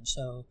opinion,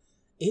 so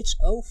it's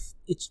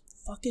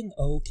fucking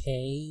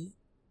okay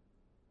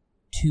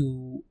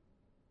to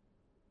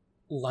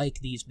like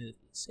these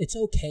movies. It's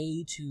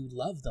okay to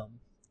love them,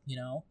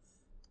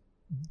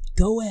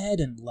 Go ahead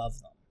and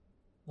love them.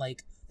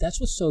 Like, that's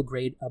what's so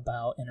great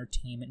about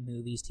entertainment,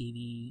 movies,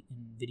 TV,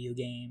 and video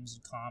games,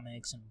 and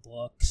comics, and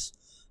books.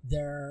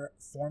 They're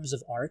forms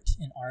of art,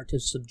 and art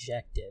is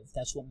subjective.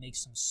 That's what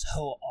makes them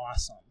so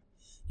awesome.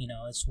 You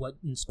know, it's what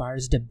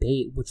inspires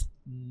debate, which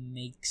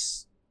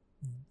makes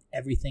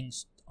everything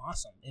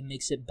awesome. It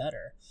makes it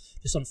better.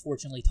 Just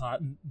unfortunately,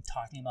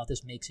 talking about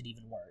this makes it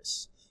even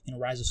worse. You know,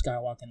 Rise of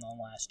Skywalker and The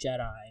Last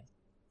Jedi,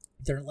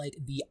 they're like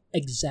the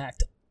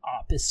exact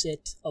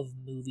opposite of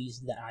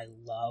movies that I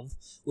love,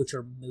 which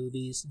are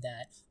movies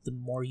that the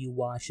more you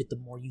watch it, the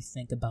more you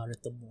think about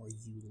it, the more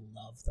you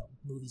love them.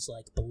 Movies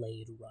like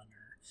Blade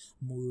Runner,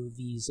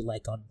 movies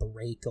like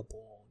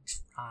Unbreakable,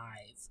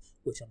 Drive,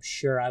 which I'm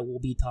sure I will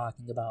be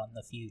talking about in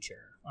the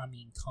future. I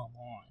mean, come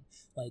on.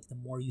 Like, the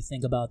more you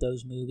think about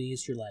those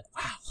movies, you're like,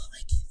 wow,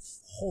 like,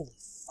 holy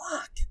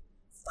fuck,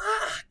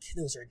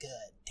 those are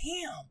good.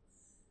 Damn.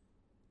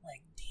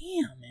 Like,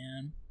 damn,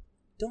 man.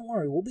 Don't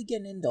worry, we'll be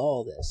getting into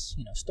all this.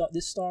 You know,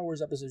 this Star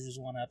Wars episode is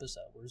just one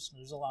episode.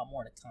 There's a lot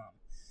more to come.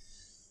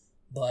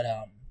 But,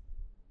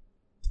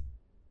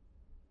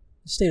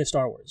 the state of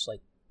Star Wars,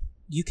 like,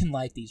 you can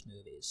like these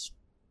movies.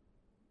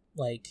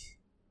 Like,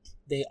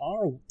 they're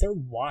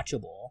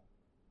watchable.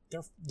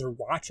 They're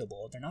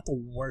watchable. They're not the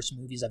worst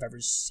movies I've ever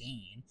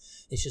seen.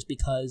 It's just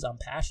because I'm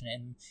passionate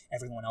and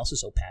everyone else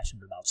is so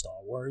passionate about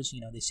Star Wars.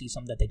 You know, they see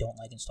something that they don't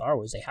like in Star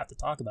Wars, they have to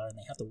talk about it and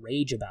they have to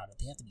rage about it.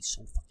 They have to be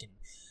so fucking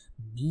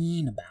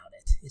mean about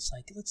it. It's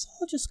like, let's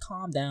all just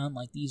calm down.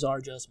 Like, these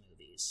are just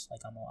movies.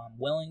 Like, I'm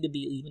willing to be,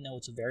 even though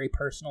it's a very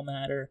personal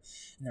matter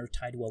and they're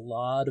tied to a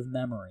lot of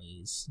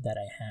memories that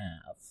I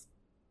have.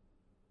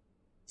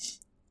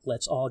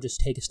 Let's all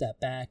just take a step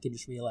back and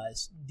just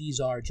realize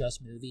these are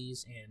just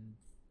movies and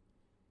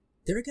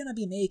they're going to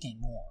be making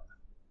more.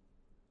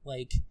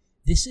 Like,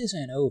 this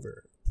isn't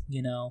over,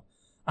 you know?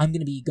 I'm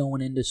going to be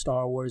going into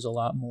Star Wars a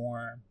lot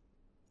more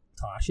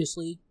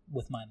cautiously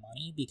with my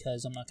money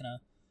because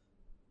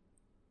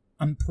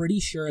I'm pretty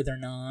sure they're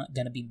not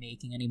going to be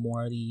making any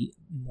more of the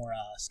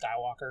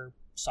Skywalker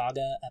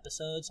saga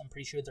episodes. I'm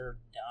pretty sure they're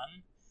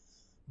done.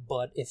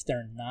 But if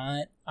they're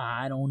not,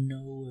 I don't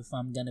know if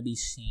I'm going to be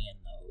seeing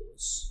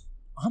those.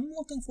 I'm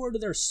looking forward to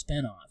their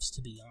spin-offs,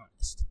 to be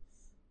honest.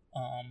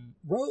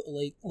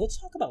 Let's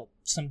talk about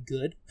some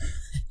good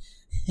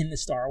in the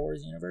Star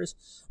Wars universe.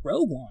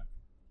 Rogue One.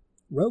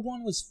 Rogue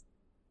One was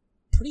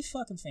pretty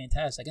fucking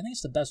fantastic. I think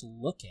it's the best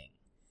looking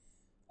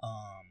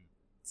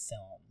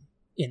film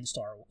in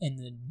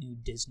the new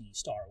Disney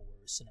Star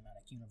Wars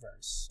cinematic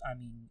universe. I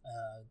mean,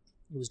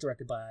 it was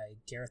directed by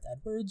Gareth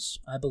Edwards,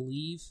 I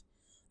believe.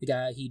 The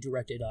guy, he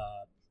directed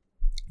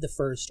the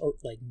first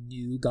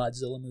new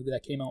Godzilla movie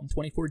that came out in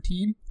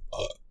 2014.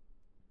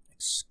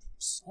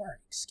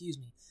 Excuse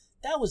me.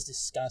 That was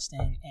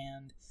disgusting,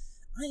 and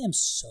I am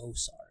so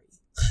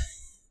sorry.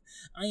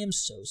 I am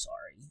so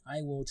sorry.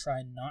 I will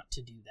try not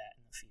to do that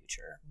in the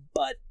future,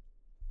 but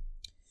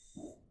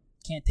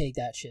can't take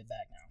that shit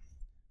back now.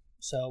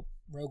 So,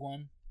 Rogue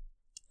One.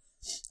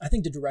 I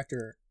think the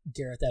director,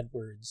 Gareth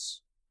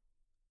Edwards,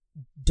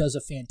 does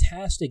a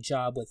fantastic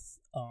job with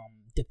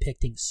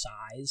depicting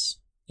size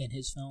in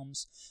his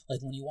films.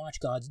 Like, when you watch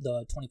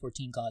the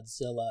 2014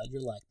 Godzilla,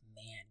 you're like,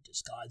 man,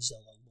 does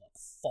Godzilla look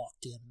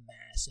fucking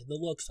massive. It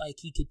looks like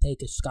he could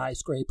take a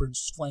skyscraper and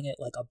swing it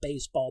like a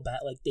baseball bat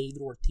like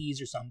David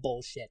Ortiz or some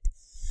bullshit.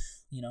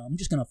 You know, I'm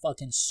just gonna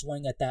fucking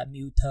swing at that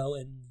Muto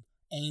and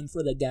aim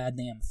for the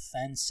goddamn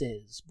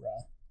fences,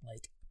 bruh.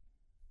 Like,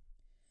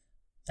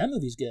 that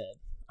movie's good.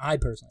 I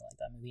personally like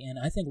that movie, and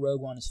I think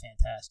Rogue One is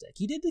fantastic.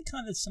 He did the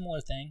kind of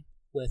similar thing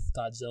with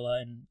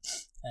Godzilla, and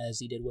as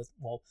he did with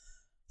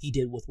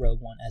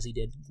Rogue One, as he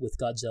did with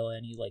Godzilla,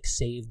 and he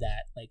saved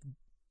that.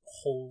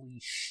 Holy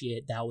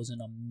shit, that was an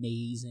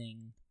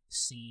amazing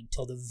scene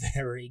till the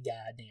very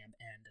goddamn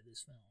end of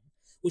this film,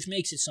 which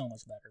makes it so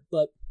much better.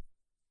 But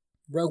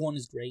Rogue One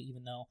is great,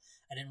 even though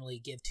I didn't really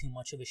give too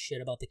much of a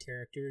shit about the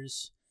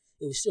characters.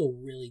 It was still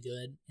really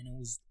good, and it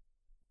was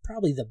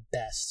probably the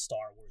best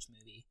Star Wars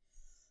movie.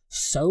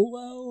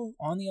 Solo,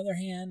 on the other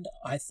hand,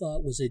 I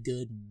thought was a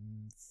good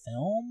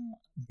film,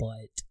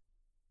 but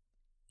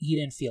he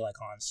didn't feel like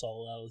Han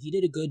Solo. He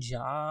did a good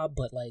job,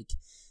 but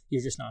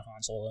you're just not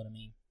Han Solo to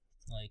me.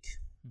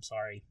 I'm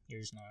sorry,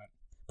 you're just not.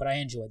 But I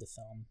enjoyed the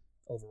film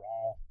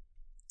overall.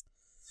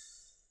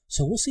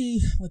 So we'll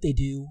see what they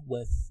do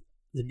with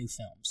the new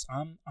films.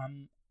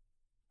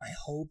 I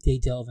hope they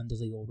delve into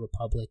the Old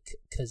Republic,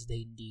 because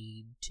they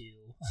need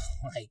to.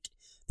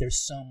 There's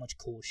so much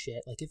cool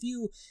shit. If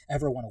you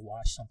ever want to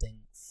watch something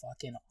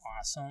fucking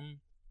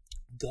awesome,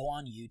 go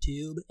on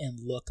YouTube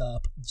and look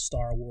up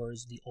Star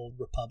Wars The Old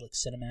Republic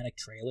cinematic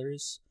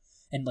trailers,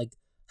 and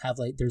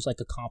there's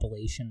a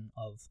compilation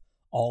of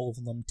all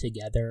of them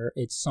together.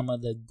 It's some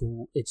of the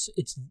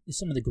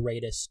some of the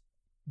greatest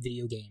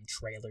video game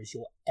trailers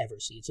you'll ever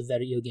see. It's a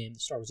video game,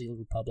 Star Wars The Old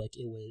Republic.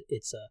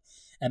 It's a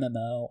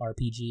MMO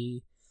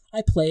RPG.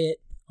 I play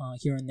it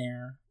here and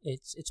there.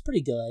 It's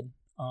pretty good.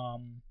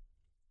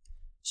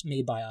 It's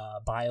made by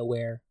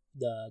BioWare,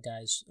 the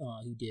guys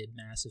who did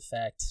Mass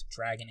Effect,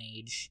 Dragon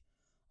Age,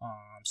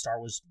 Star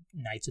Wars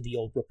Knights of the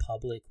Old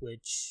Republic,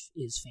 which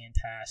is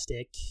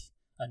fantastic.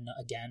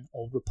 Again,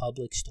 Old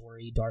Republic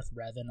story, Darth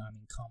Revan. I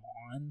mean, come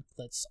on.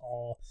 Let's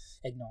all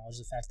acknowledge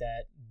the fact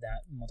that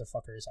that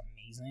motherfucker is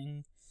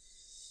amazing.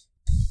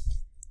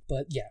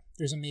 But yeah,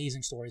 there's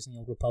amazing stories in the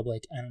Old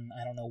Republic, and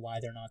I don't know why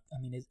they're not. I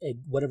mean,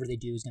 whatever they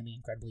do is going to be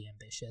incredibly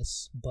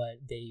ambitious,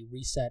 but they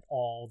reset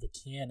all the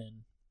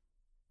canon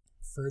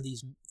for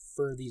these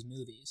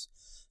movies,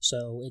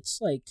 so it's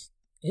like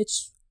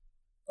it's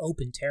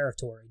open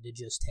territory to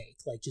just take.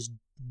 Like, just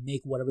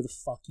make whatever the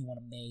fuck you want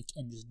to make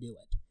and just do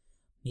it.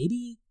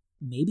 Maybe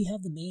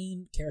have the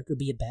main character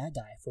be a bad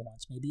guy for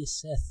once. Maybe a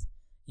Sith.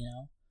 You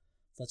know,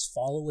 let's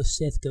follow a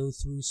Sith go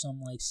through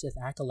some like Sith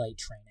acolyte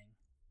training.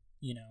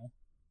 You know.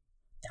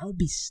 That would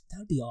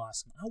be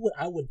awesome.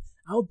 I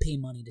would pay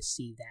money to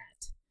see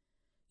that,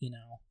 you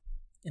know,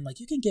 and like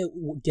you can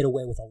get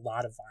away with a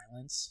lot of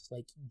violence.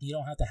 Like you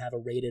don't have to have a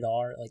rated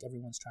R. Like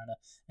everyone's trying to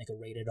make a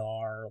rated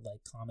R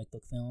like comic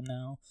book film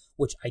now,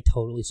 which I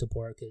totally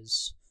support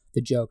because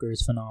the Joker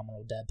is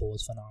phenomenal, Deadpool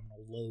is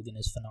phenomenal, Logan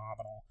is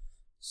phenomenal,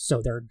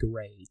 so they're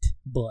great.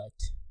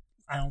 But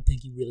I don't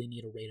think you really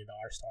need a rated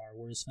R Star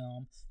Wars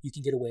film. You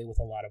can get away with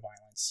a lot of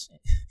violence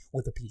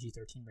with a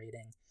PG-13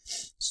 rating.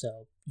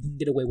 So you can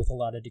get away with a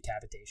lot of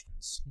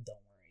decapitations.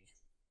 Don't worry.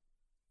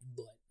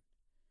 But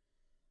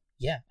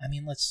yeah, I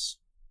mean,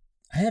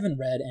 I haven't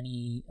read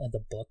any of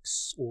the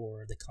books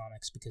or the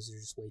comics because they're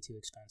just way too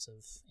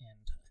expensive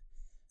and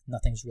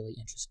nothing's really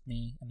interested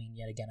me. I mean,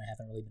 yet again, I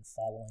haven't really been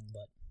following,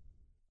 but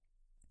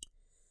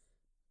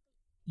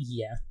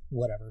yeah,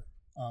 whatever.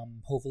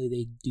 Hopefully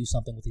they do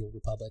something with the Old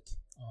Republic.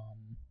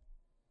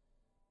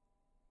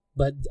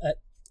 But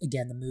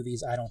again, the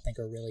movies I don't think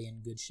are really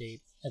in good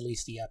shape, at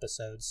least the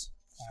episodes.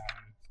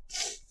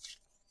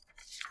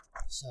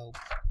 So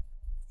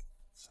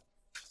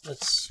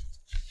let's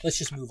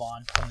just move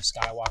on from the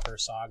Skywalker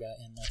saga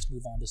and let's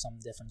move on to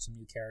something different, some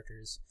new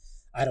characters.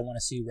 I don't want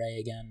to see Rey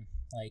again.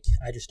 Like,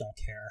 I just don't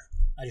care.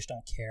 I just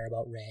don't care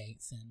about Rey,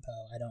 Finn,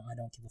 Poe. I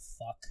don't give a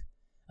fuck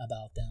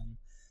about them.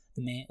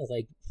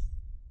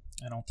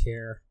 I don't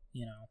care,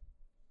 you know.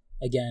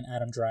 Again,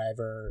 Adam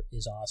Driver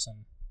is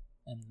awesome,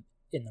 and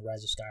in The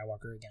Rise of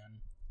Skywalker again.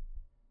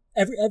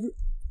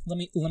 Let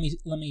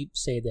me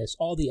say this: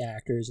 all the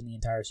actors in the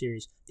entire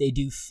series, they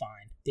do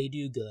fine, they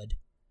do good.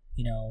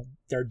 You know,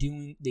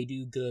 they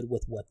do good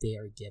with what they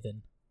are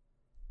given.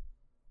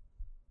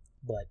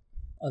 But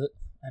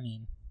I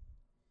mean,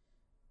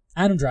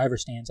 Adam Driver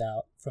stands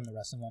out from the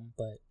rest of them,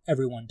 but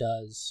everyone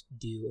does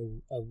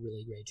do a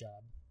really great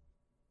job.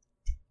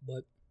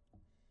 But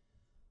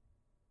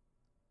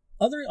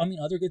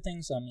other good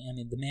things. I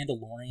mean, The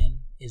Mandalorian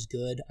is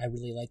good. I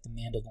really like The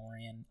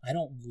Mandalorian. I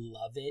don't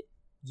love it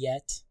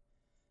yet.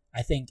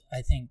 I think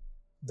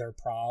the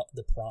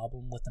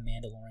problem with The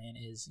Mandalorian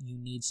is you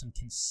need some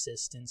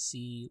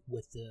consistency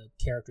with the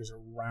characters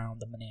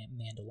around the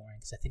Mandalorian,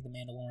 because I think The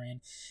Mandalorian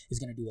is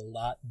going to do a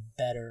lot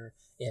better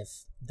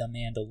if The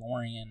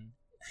Mandalorian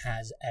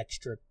has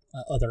extra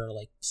other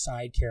like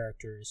side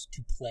characters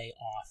to play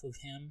off of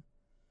him.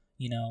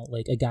 You know,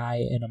 like a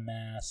guy in a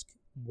mask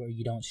where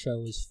you don't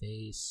show his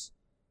face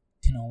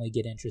can only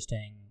get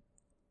interesting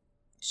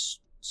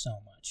so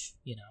much,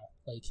 you know,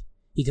 like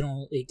it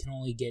can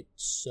only get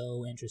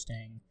so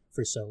interesting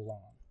for so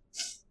long.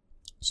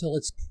 So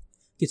let's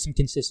get some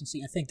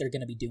consistency. I think they're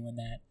going to be doing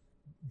that.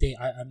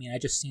 I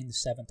just seen the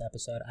 7th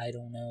episode. I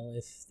don't know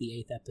if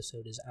the 8th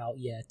episode is out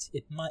yet.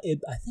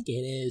 I think it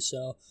is,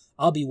 so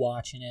I'll be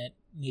watching it.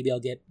 Maybe I'll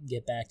get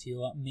back to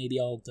you. Maybe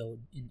I'll go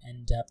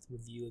in-depth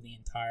review of the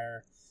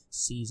entire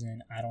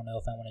season. I don't know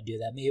if I want to do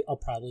that. Maybe I'll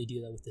probably do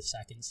that with the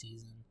 2nd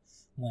season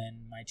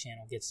when my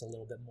channel gets a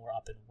little bit more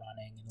up and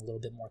running and a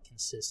little bit more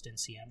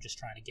consistency. I'm just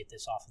trying to get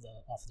this off of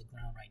the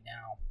ground right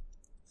now.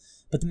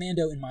 But the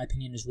Mando, in my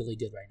opinion, is really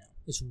good right now.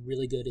 It's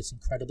really good. It's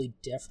incredibly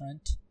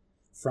different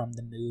from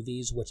the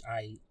movies, which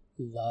I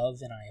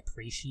love and I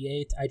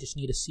appreciate. I just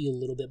need to see a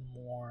little bit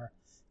more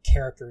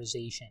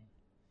characterization.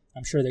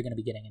 I'm sure they're going to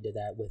be getting into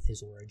that with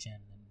his origin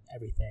and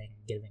everything,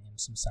 giving him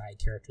some side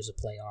characters to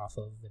play off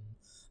of, and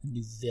a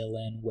new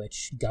villain,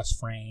 which Gus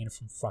Fring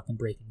from fucking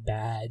Breaking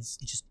Bad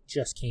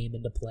just came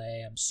into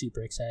play. I'm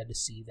super excited to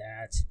see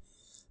that.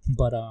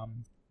 But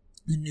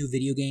the new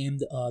video game,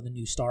 the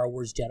new Star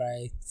Wars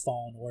Jedi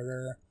Fallen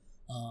Order,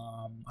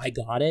 I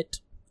got it,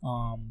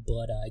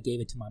 but I gave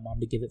it to my mom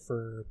to give it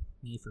for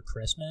me for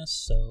Christmas,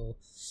 so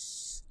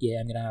yeah,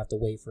 I'm gonna have to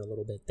wait for a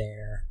little bit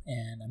there,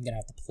 and I'm gonna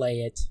have to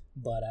play it,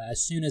 but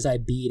as soon as I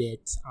beat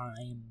it,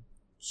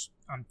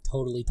 I'm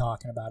totally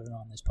talking about it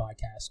on this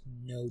podcast,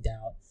 no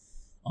doubt.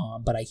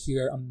 But I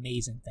hear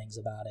amazing things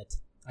about it.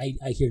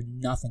 I hear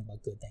nothing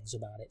but good things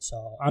about it,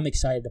 so I'm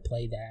excited to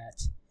play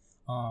that.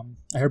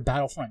 I heard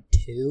Battlefront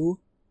 2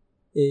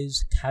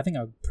 is having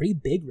a pretty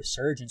big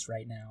resurgence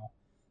right now,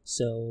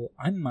 so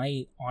I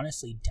might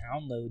honestly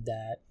download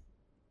that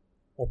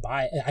or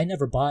buy it. I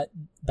never bought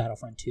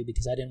Battlefront 2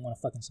 because I didn't want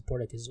to fucking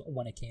support it, because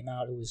when it came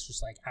out, it was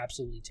just like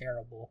absolutely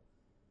terrible.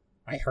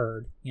 I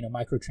heard,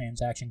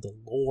 microtransaction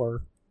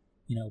galore,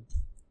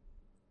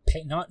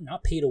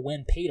 not pay to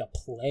win, pay to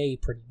play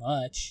pretty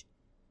much,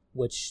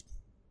 which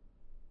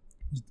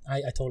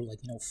I told her,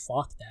 like,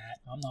 fuck that.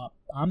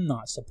 I'm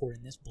not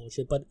supporting this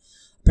bullshit. But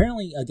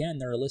apparently, again,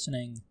 they're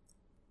listening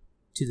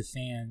to the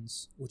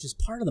fans, which is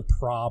part of the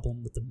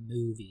problem with the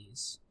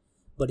movies.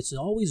 But it's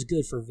always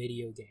good for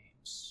video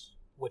games,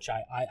 which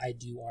I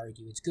do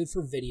argue. It's good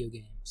for video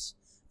games.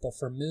 But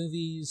for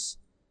movies,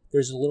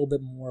 there's a little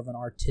bit more of an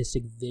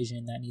artistic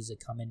vision that needs to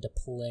come into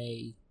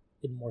play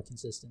in more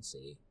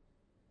consistency.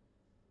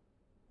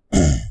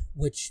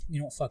 Which,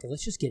 fuck it,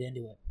 let's just get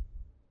into it.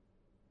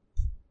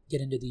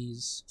 Get into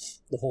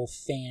the whole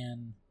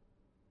the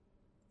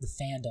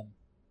fandom,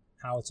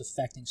 how it's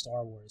affecting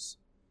Star Wars.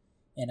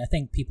 And I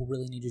think people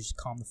really need to just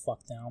calm the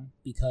fuck down,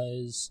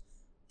 because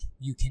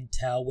you can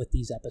tell with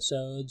these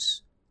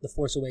episodes, The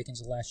Force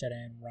Awakens, The Last Jedi,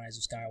 and Rise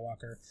of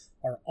Skywalker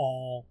are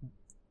all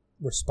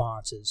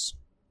responses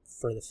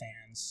for the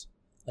fans.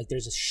 Like,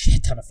 there's a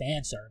shit ton of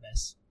fan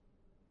service,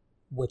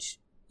 which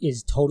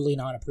is totally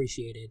not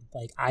appreciated.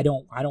 Like, I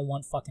don't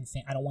want fucking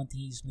I don't want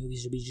these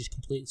movies to be just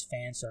complete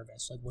fan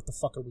service. Like, what the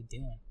fuck are we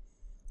doing?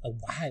 Like,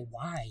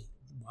 why?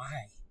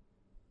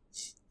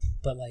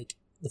 But, like,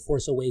 The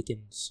Force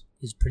Awakens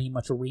is pretty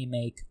much a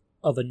remake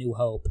of A New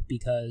Hope,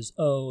 because,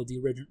 the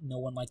original, no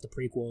one liked the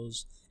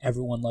prequels,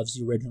 everyone loves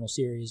the original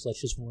series, let's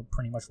just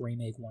pretty much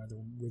remake one of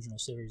the original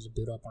series to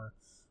boot up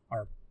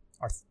our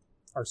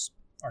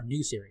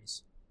new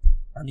series,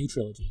 our new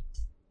trilogy.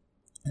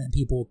 And then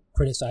people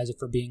criticize it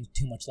for being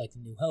too much like A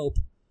New Hope,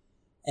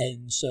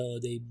 and so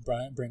they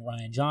bring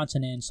Rian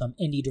Johnson in, some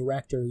indie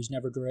director who's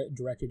never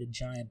directed a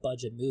giant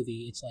budget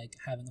movie. It's like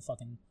having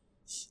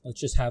let's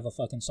just have a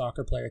fucking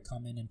soccer player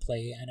come in and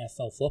play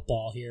NFL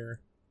football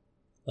here.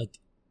 Like,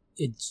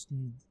 it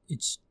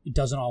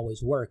doesn't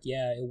always work.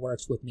 Yeah, it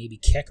works with maybe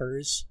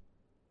kickers.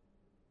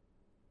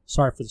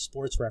 Sorry for the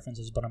sports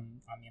references, but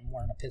I'm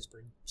wearing a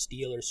Pittsburgh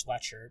Steelers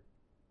sweatshirt.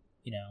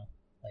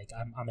 Like,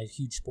 I'm a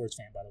huge sports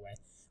fan, by the way.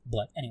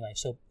 But anyway,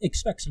 so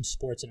expect some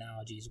sports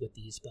analogies with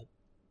these. But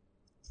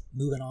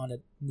moving on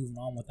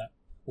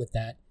with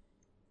that,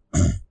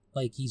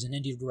 like, he's an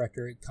indie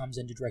director. It comes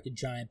in to direct a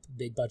giant,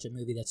 big budget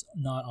movie that's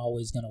not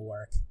always going to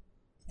work.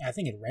 I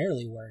think it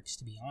rarely works,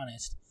 to be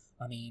honest.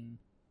 I mean,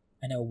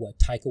 I know what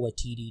Taika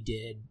Waititi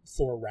did,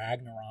 Thor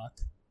Ragnarok.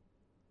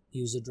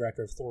 He was the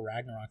director of Thor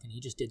Ragnarok, and he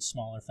just did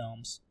smaller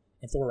films.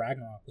 And Thor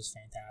Ragnarok was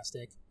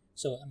fantastic.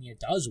 So, I mean, it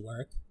does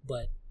work,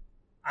 but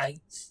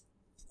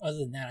other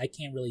than that, I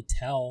can't really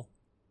tell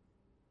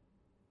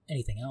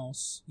anything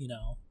else,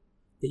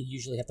 They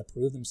usually have to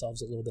prove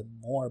themselves a little bit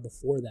more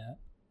before that.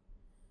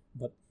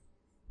 But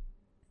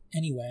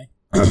anyway,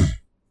 The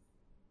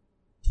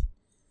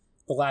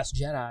Last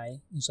Jedi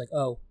is like,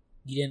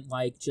 you didn't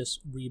like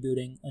just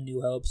rebooting A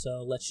New Hope,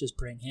 so let's just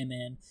bring him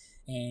in,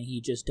 and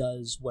he just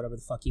does whatever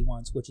the fuck he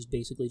wants, which is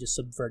basically just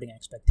subverting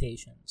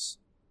expectations.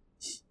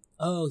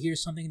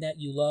 Here's something that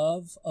you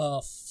love?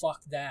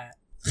 Fuck that.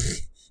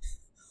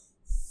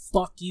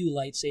 Fuck you,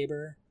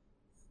 lightsaber.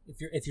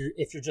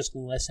 If you're just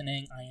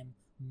listening, I am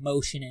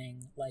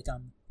motioning like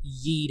I'm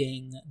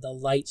yeeting the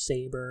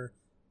lightsaber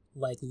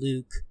like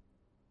Luke,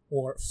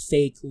 or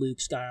fake Luke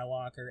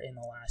Skywalker in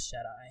The Last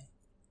Jedi.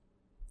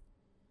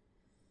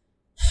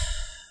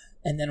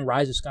 And then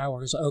Rise of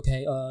Skywalker is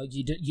okay.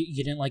 You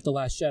didn't like The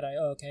Last Jedi.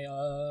 Okay.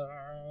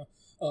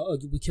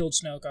 We killed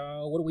Snoke.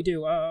 What do we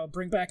do?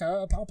 Bring back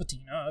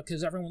Palpatine.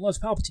 Because everyone loves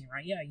Palpatine,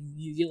 right? Yeah,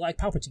 you like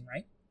Palpatine,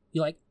 right?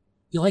 You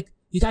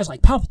guys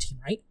like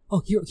Palpatine, right?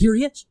 Oh, here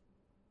he is.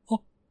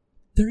 Oh,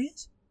 there he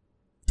is.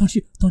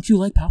 Don't you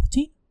like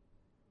Palpatine?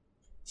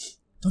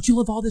 Don't you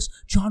love all this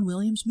John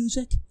Williams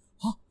music?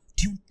 Huh?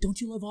 Don't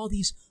you love all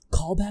these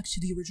callbacks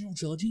to the original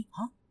trilogy?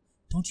 Huh?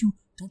 Don't you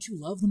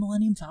love the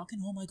Millennium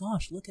Falcon? Oh my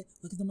gosh, look at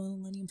the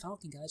Millennium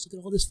Falcon, guys. Look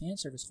at all this fan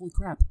service. Holy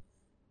crap.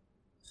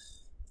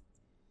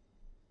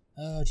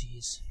 Oh,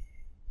 jeez.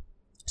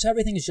 So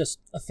everything is just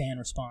a fan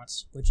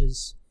response, which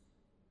is,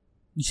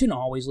 you shouldn't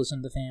always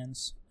listen to the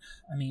fans.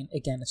 I mean,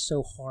 again, it's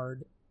so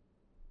hard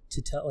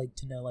to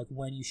know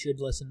when you should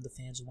listen to the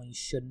fans and when you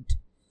shouldn't.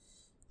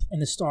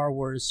 And the Star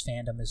Wars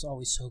fandom is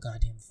always so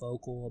goddamn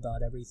vocal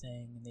about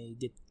everything, and they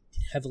get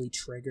heavily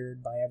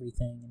triggered by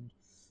everything. And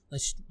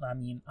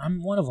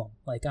I'm one of them.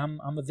 Like,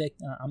 I'm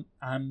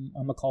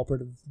a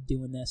culprit of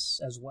doing this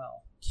as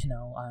well.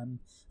 I'm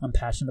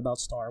passionate about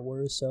Star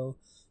Wars, so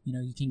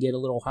you can get a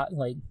little hot,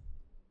 like,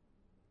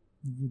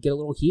 you can get a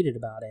little heated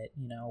about it,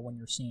 when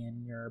you're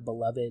seeing your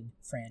beloved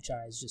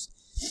franchise just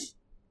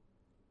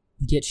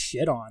get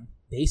shit on,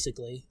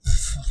 basically.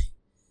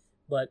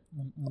 But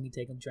let me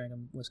take a drink of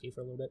whiskey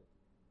for a little bit.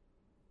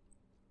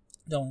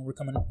 Don't worry, we're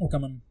coming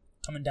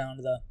down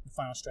to the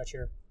final stretch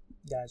here,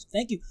 guys.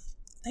 Thank you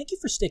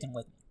for sticking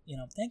with me.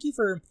 Thank you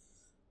for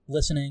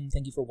listening.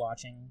 Thank you for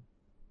watching.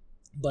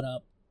 But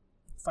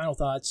final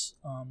thoughts.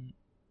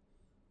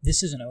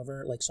 This isn't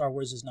over. Like, Star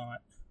Wars is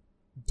not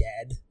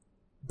dead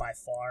by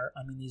far.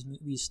 I mean, these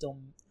movies still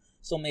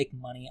make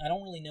money. I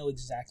don't really know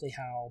exactly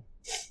how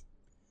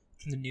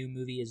the new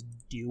movie is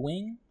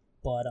doing,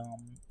 but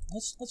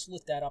let's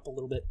look that up a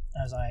little bit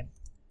as I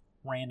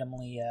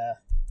randomly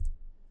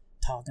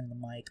talk into the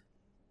mic.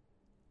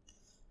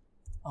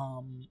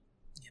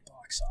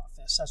 Box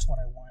office. That's what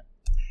I want.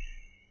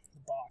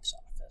 the box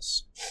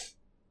office.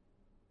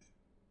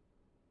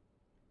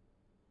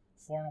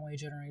 Far and Away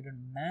generated a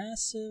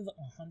massive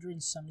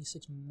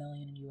 $176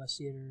 million in U.S.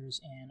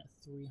 theaters and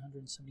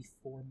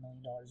 $374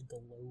 million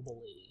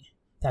globally.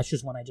 That's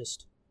just when I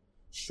just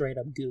straight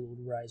up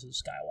Googled Rise of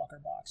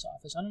Skywalker box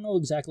office. I don't know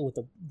exactly what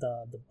the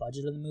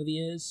budget of the movie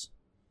is.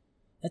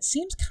 That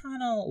seems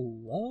kind of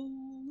low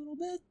a little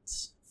bit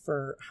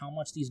for how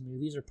much these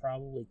movies are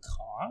probably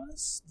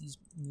cost. These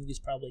movies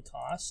probably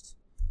cost.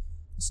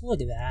 Let's look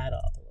that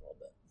up a little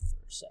bit for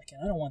a second.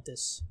 I don't want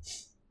this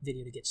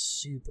video to get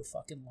super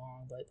fucking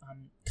long, but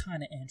I'm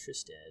kind of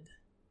interested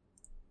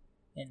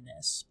in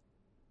this.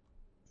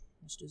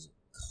 How much does it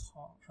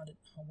cost?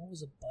 What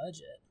was the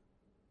budget?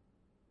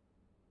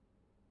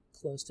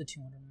 Close to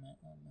 200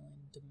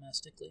 million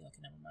domestically.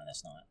 Okay, never mind.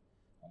 That's not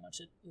how much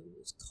it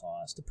was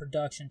cost. The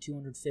production,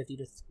 250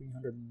 to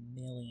 300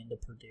 million to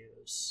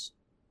produce.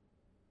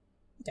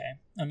 Okay,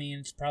 I mean,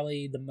 it's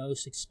probably the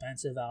most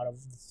expensive out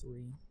of the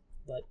three,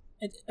 but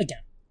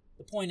again,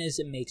 the point is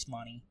it makes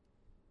money.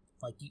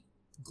 Like,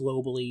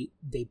 globally,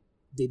 they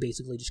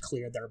basically just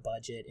cleared their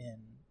budget,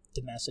 and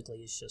domestically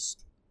it's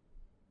just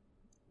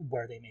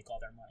where they make all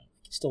their money.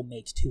 It still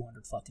makes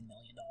 $200 fucking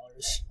million.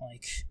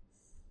 Like,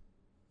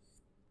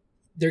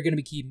 they're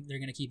gonna keep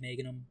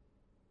making them.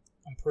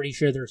 I'm pretty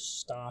sure they're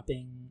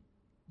stopping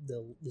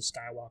the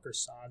Skywalker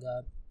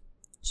saga,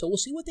 so we'll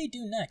see what they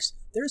do next.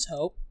 There's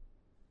hope.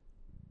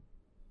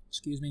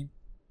 Excuse me,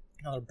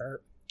 another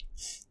burp.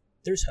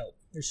 There's hope.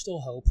 There's still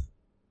hope.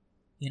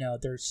 You know,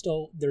 there's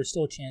still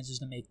chances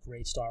to make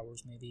great Star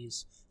Wars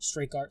movies.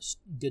 I'm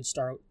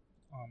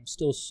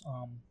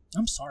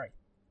sorry,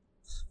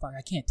 fuck,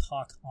 I can't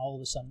talk all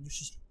of a sudden. There's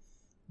just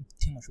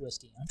too much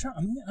whiskey.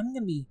 I'm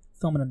gonna be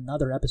filming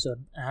another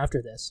episode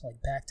after this,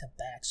 like back to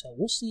back. So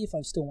we'll see if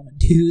I still want to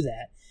do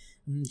that.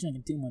 I'm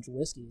drinking too much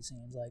whiskey, it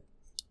seems like,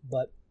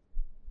 but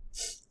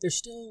there's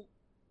still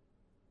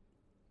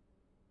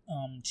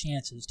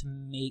chances to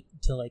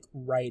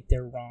right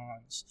their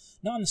wrongs.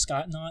 Not in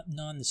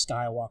the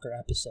Skywalker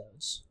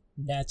episodes.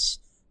 That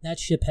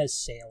ship has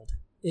sailed.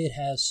 It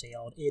has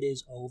sailed. It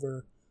is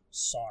over.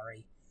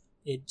 Sorry.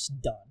 It's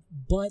done.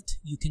 But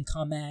you can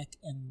come back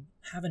and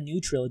have a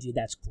new trilogy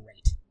that's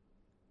great.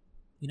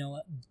 You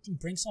know,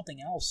 bring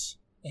something else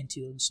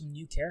into it, and some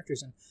new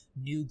characters and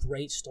new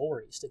great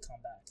stories to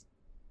come back.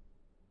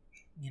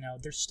 You know,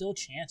 there's still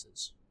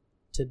chances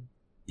to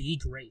be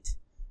great.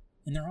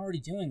 And they're already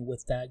doing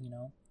with that, you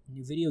know,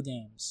 new video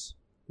games,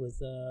 with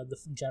the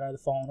Jedi the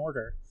Fallen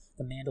Order,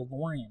 The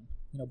Mandalorian.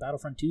 You know,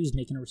 Battlefront 2 is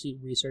making a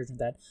resurgence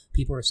that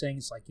people are saying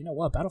it's like, you know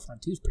what,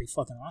 Battlefront 2 is pretty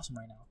fucking awesome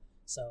right now.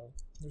 So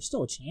there's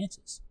still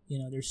chances. You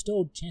know, there's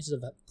still chances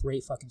of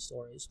great fucking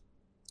stories.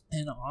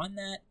 And on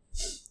that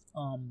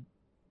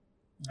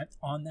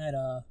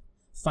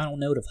final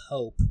note of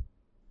hope,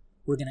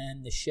 we're gonna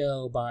end the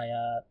show by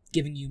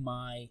giving you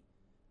my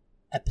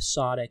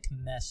episodic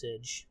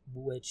message,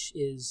 which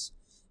is,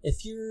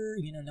 if you're,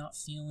 you know, not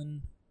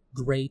feeling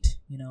great,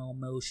 you know,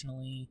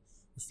 emotionally,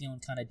 you're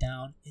feeling kind of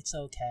down, it's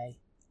okay.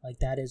 Like,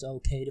 that is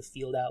okay to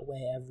feel that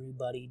way.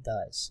 Everybody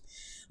does.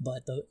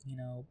 But,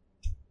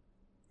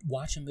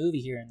 watch a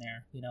movie here and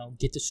there, you know,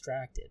 get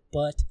distracted.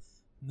 But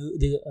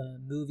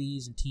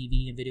movies and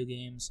TV and video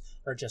games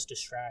are just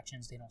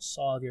distractions. They don't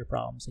solve your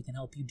problems. They can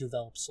help you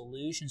develop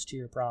solutions to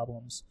your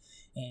problems,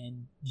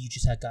 and you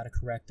just have got to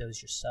correct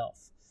those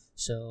yourself.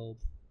 So,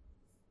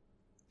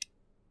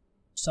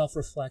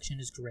 self-reflection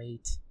is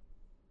great.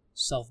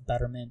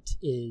 Self-betterment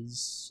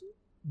is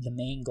the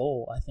main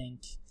goal. I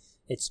think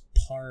it's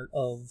part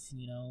of,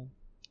 you know,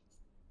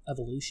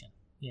 evolution.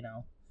 You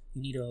know,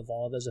 you need to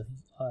evolve as a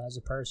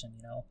person.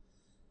 You know,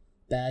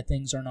 bad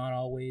things are not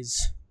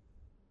always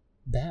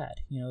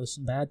bad. You know,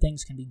 some bad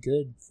things can be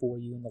good for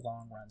you in the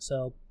long run.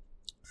 So,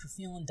 if you're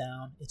feeling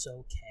down, it's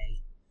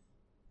okay.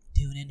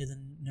 Tune into the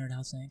Nerd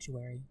Out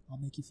Sanctuary. I'll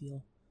make you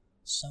feel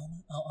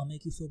I'll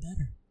make you feel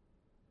better.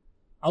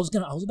 I was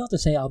about to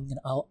say I'll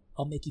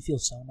make you feel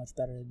so much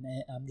better. And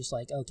I'm just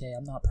like, okay,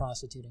 I'm not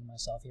prostituting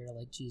myself here.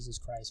 Like, Jesus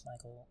Christ,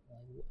 Michael.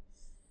 Like,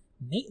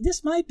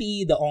 this might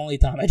be the only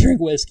time I drink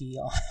whiskey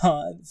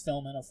on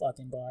filming a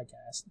fucking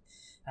podcast.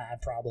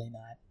 Probably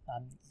not.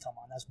 Come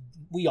on,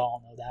 we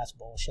all know that's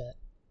bullshit.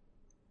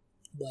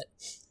 But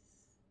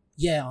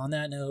yeah, on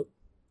that note,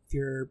 if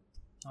you're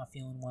not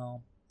feeling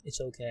well,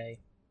 it's okay.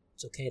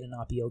 It's okay to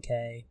not be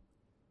okay.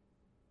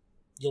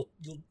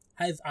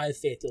 I have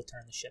faith you'll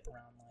turn the ship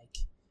around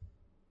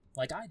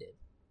like I did.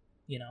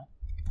 You know,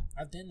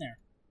 I've been there,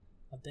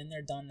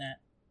 done that.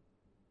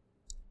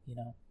 You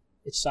know,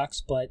 it sucks,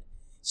 but it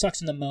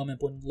sucks in the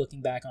moment. When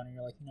looking back on it,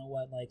 you're like, you know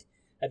what, like,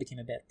 I became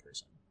a better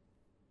person.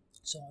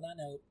 So on that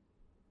note,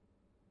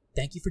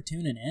 thank you for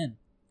tuning in.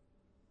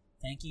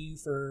 Thank you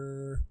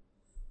for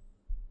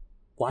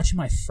watching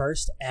my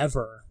first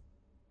ever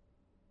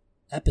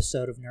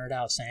episode of Nerd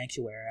Out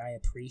Sanctuary. I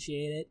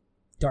appreciate it.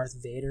 Darth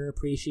Vader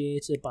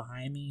appreciates it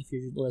behind me. If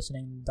you're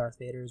listening, Darth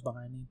Vader is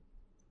behind me.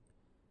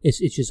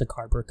 It's just a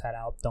cardboard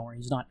cutout. Don't worry,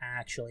 he's not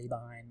actually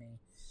behind me.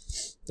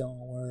 Don't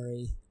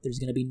worry. There's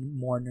going to be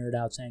more Nerd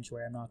Out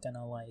Sanctuary. I'm not going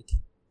to, like,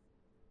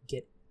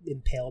 get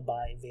impaled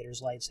by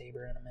Vader's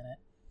lightsaber in a minute.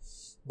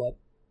 But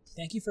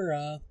thank you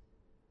for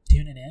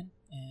tuning in,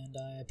 and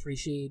I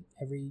appreciate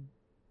every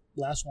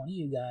last one of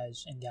you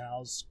guys and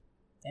gals.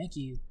 Thank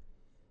you.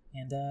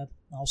 And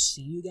I'll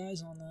see you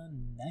guys on the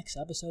next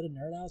episode of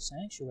Nerd Out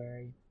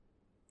Sanctuary.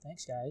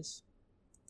 Thanks, guys.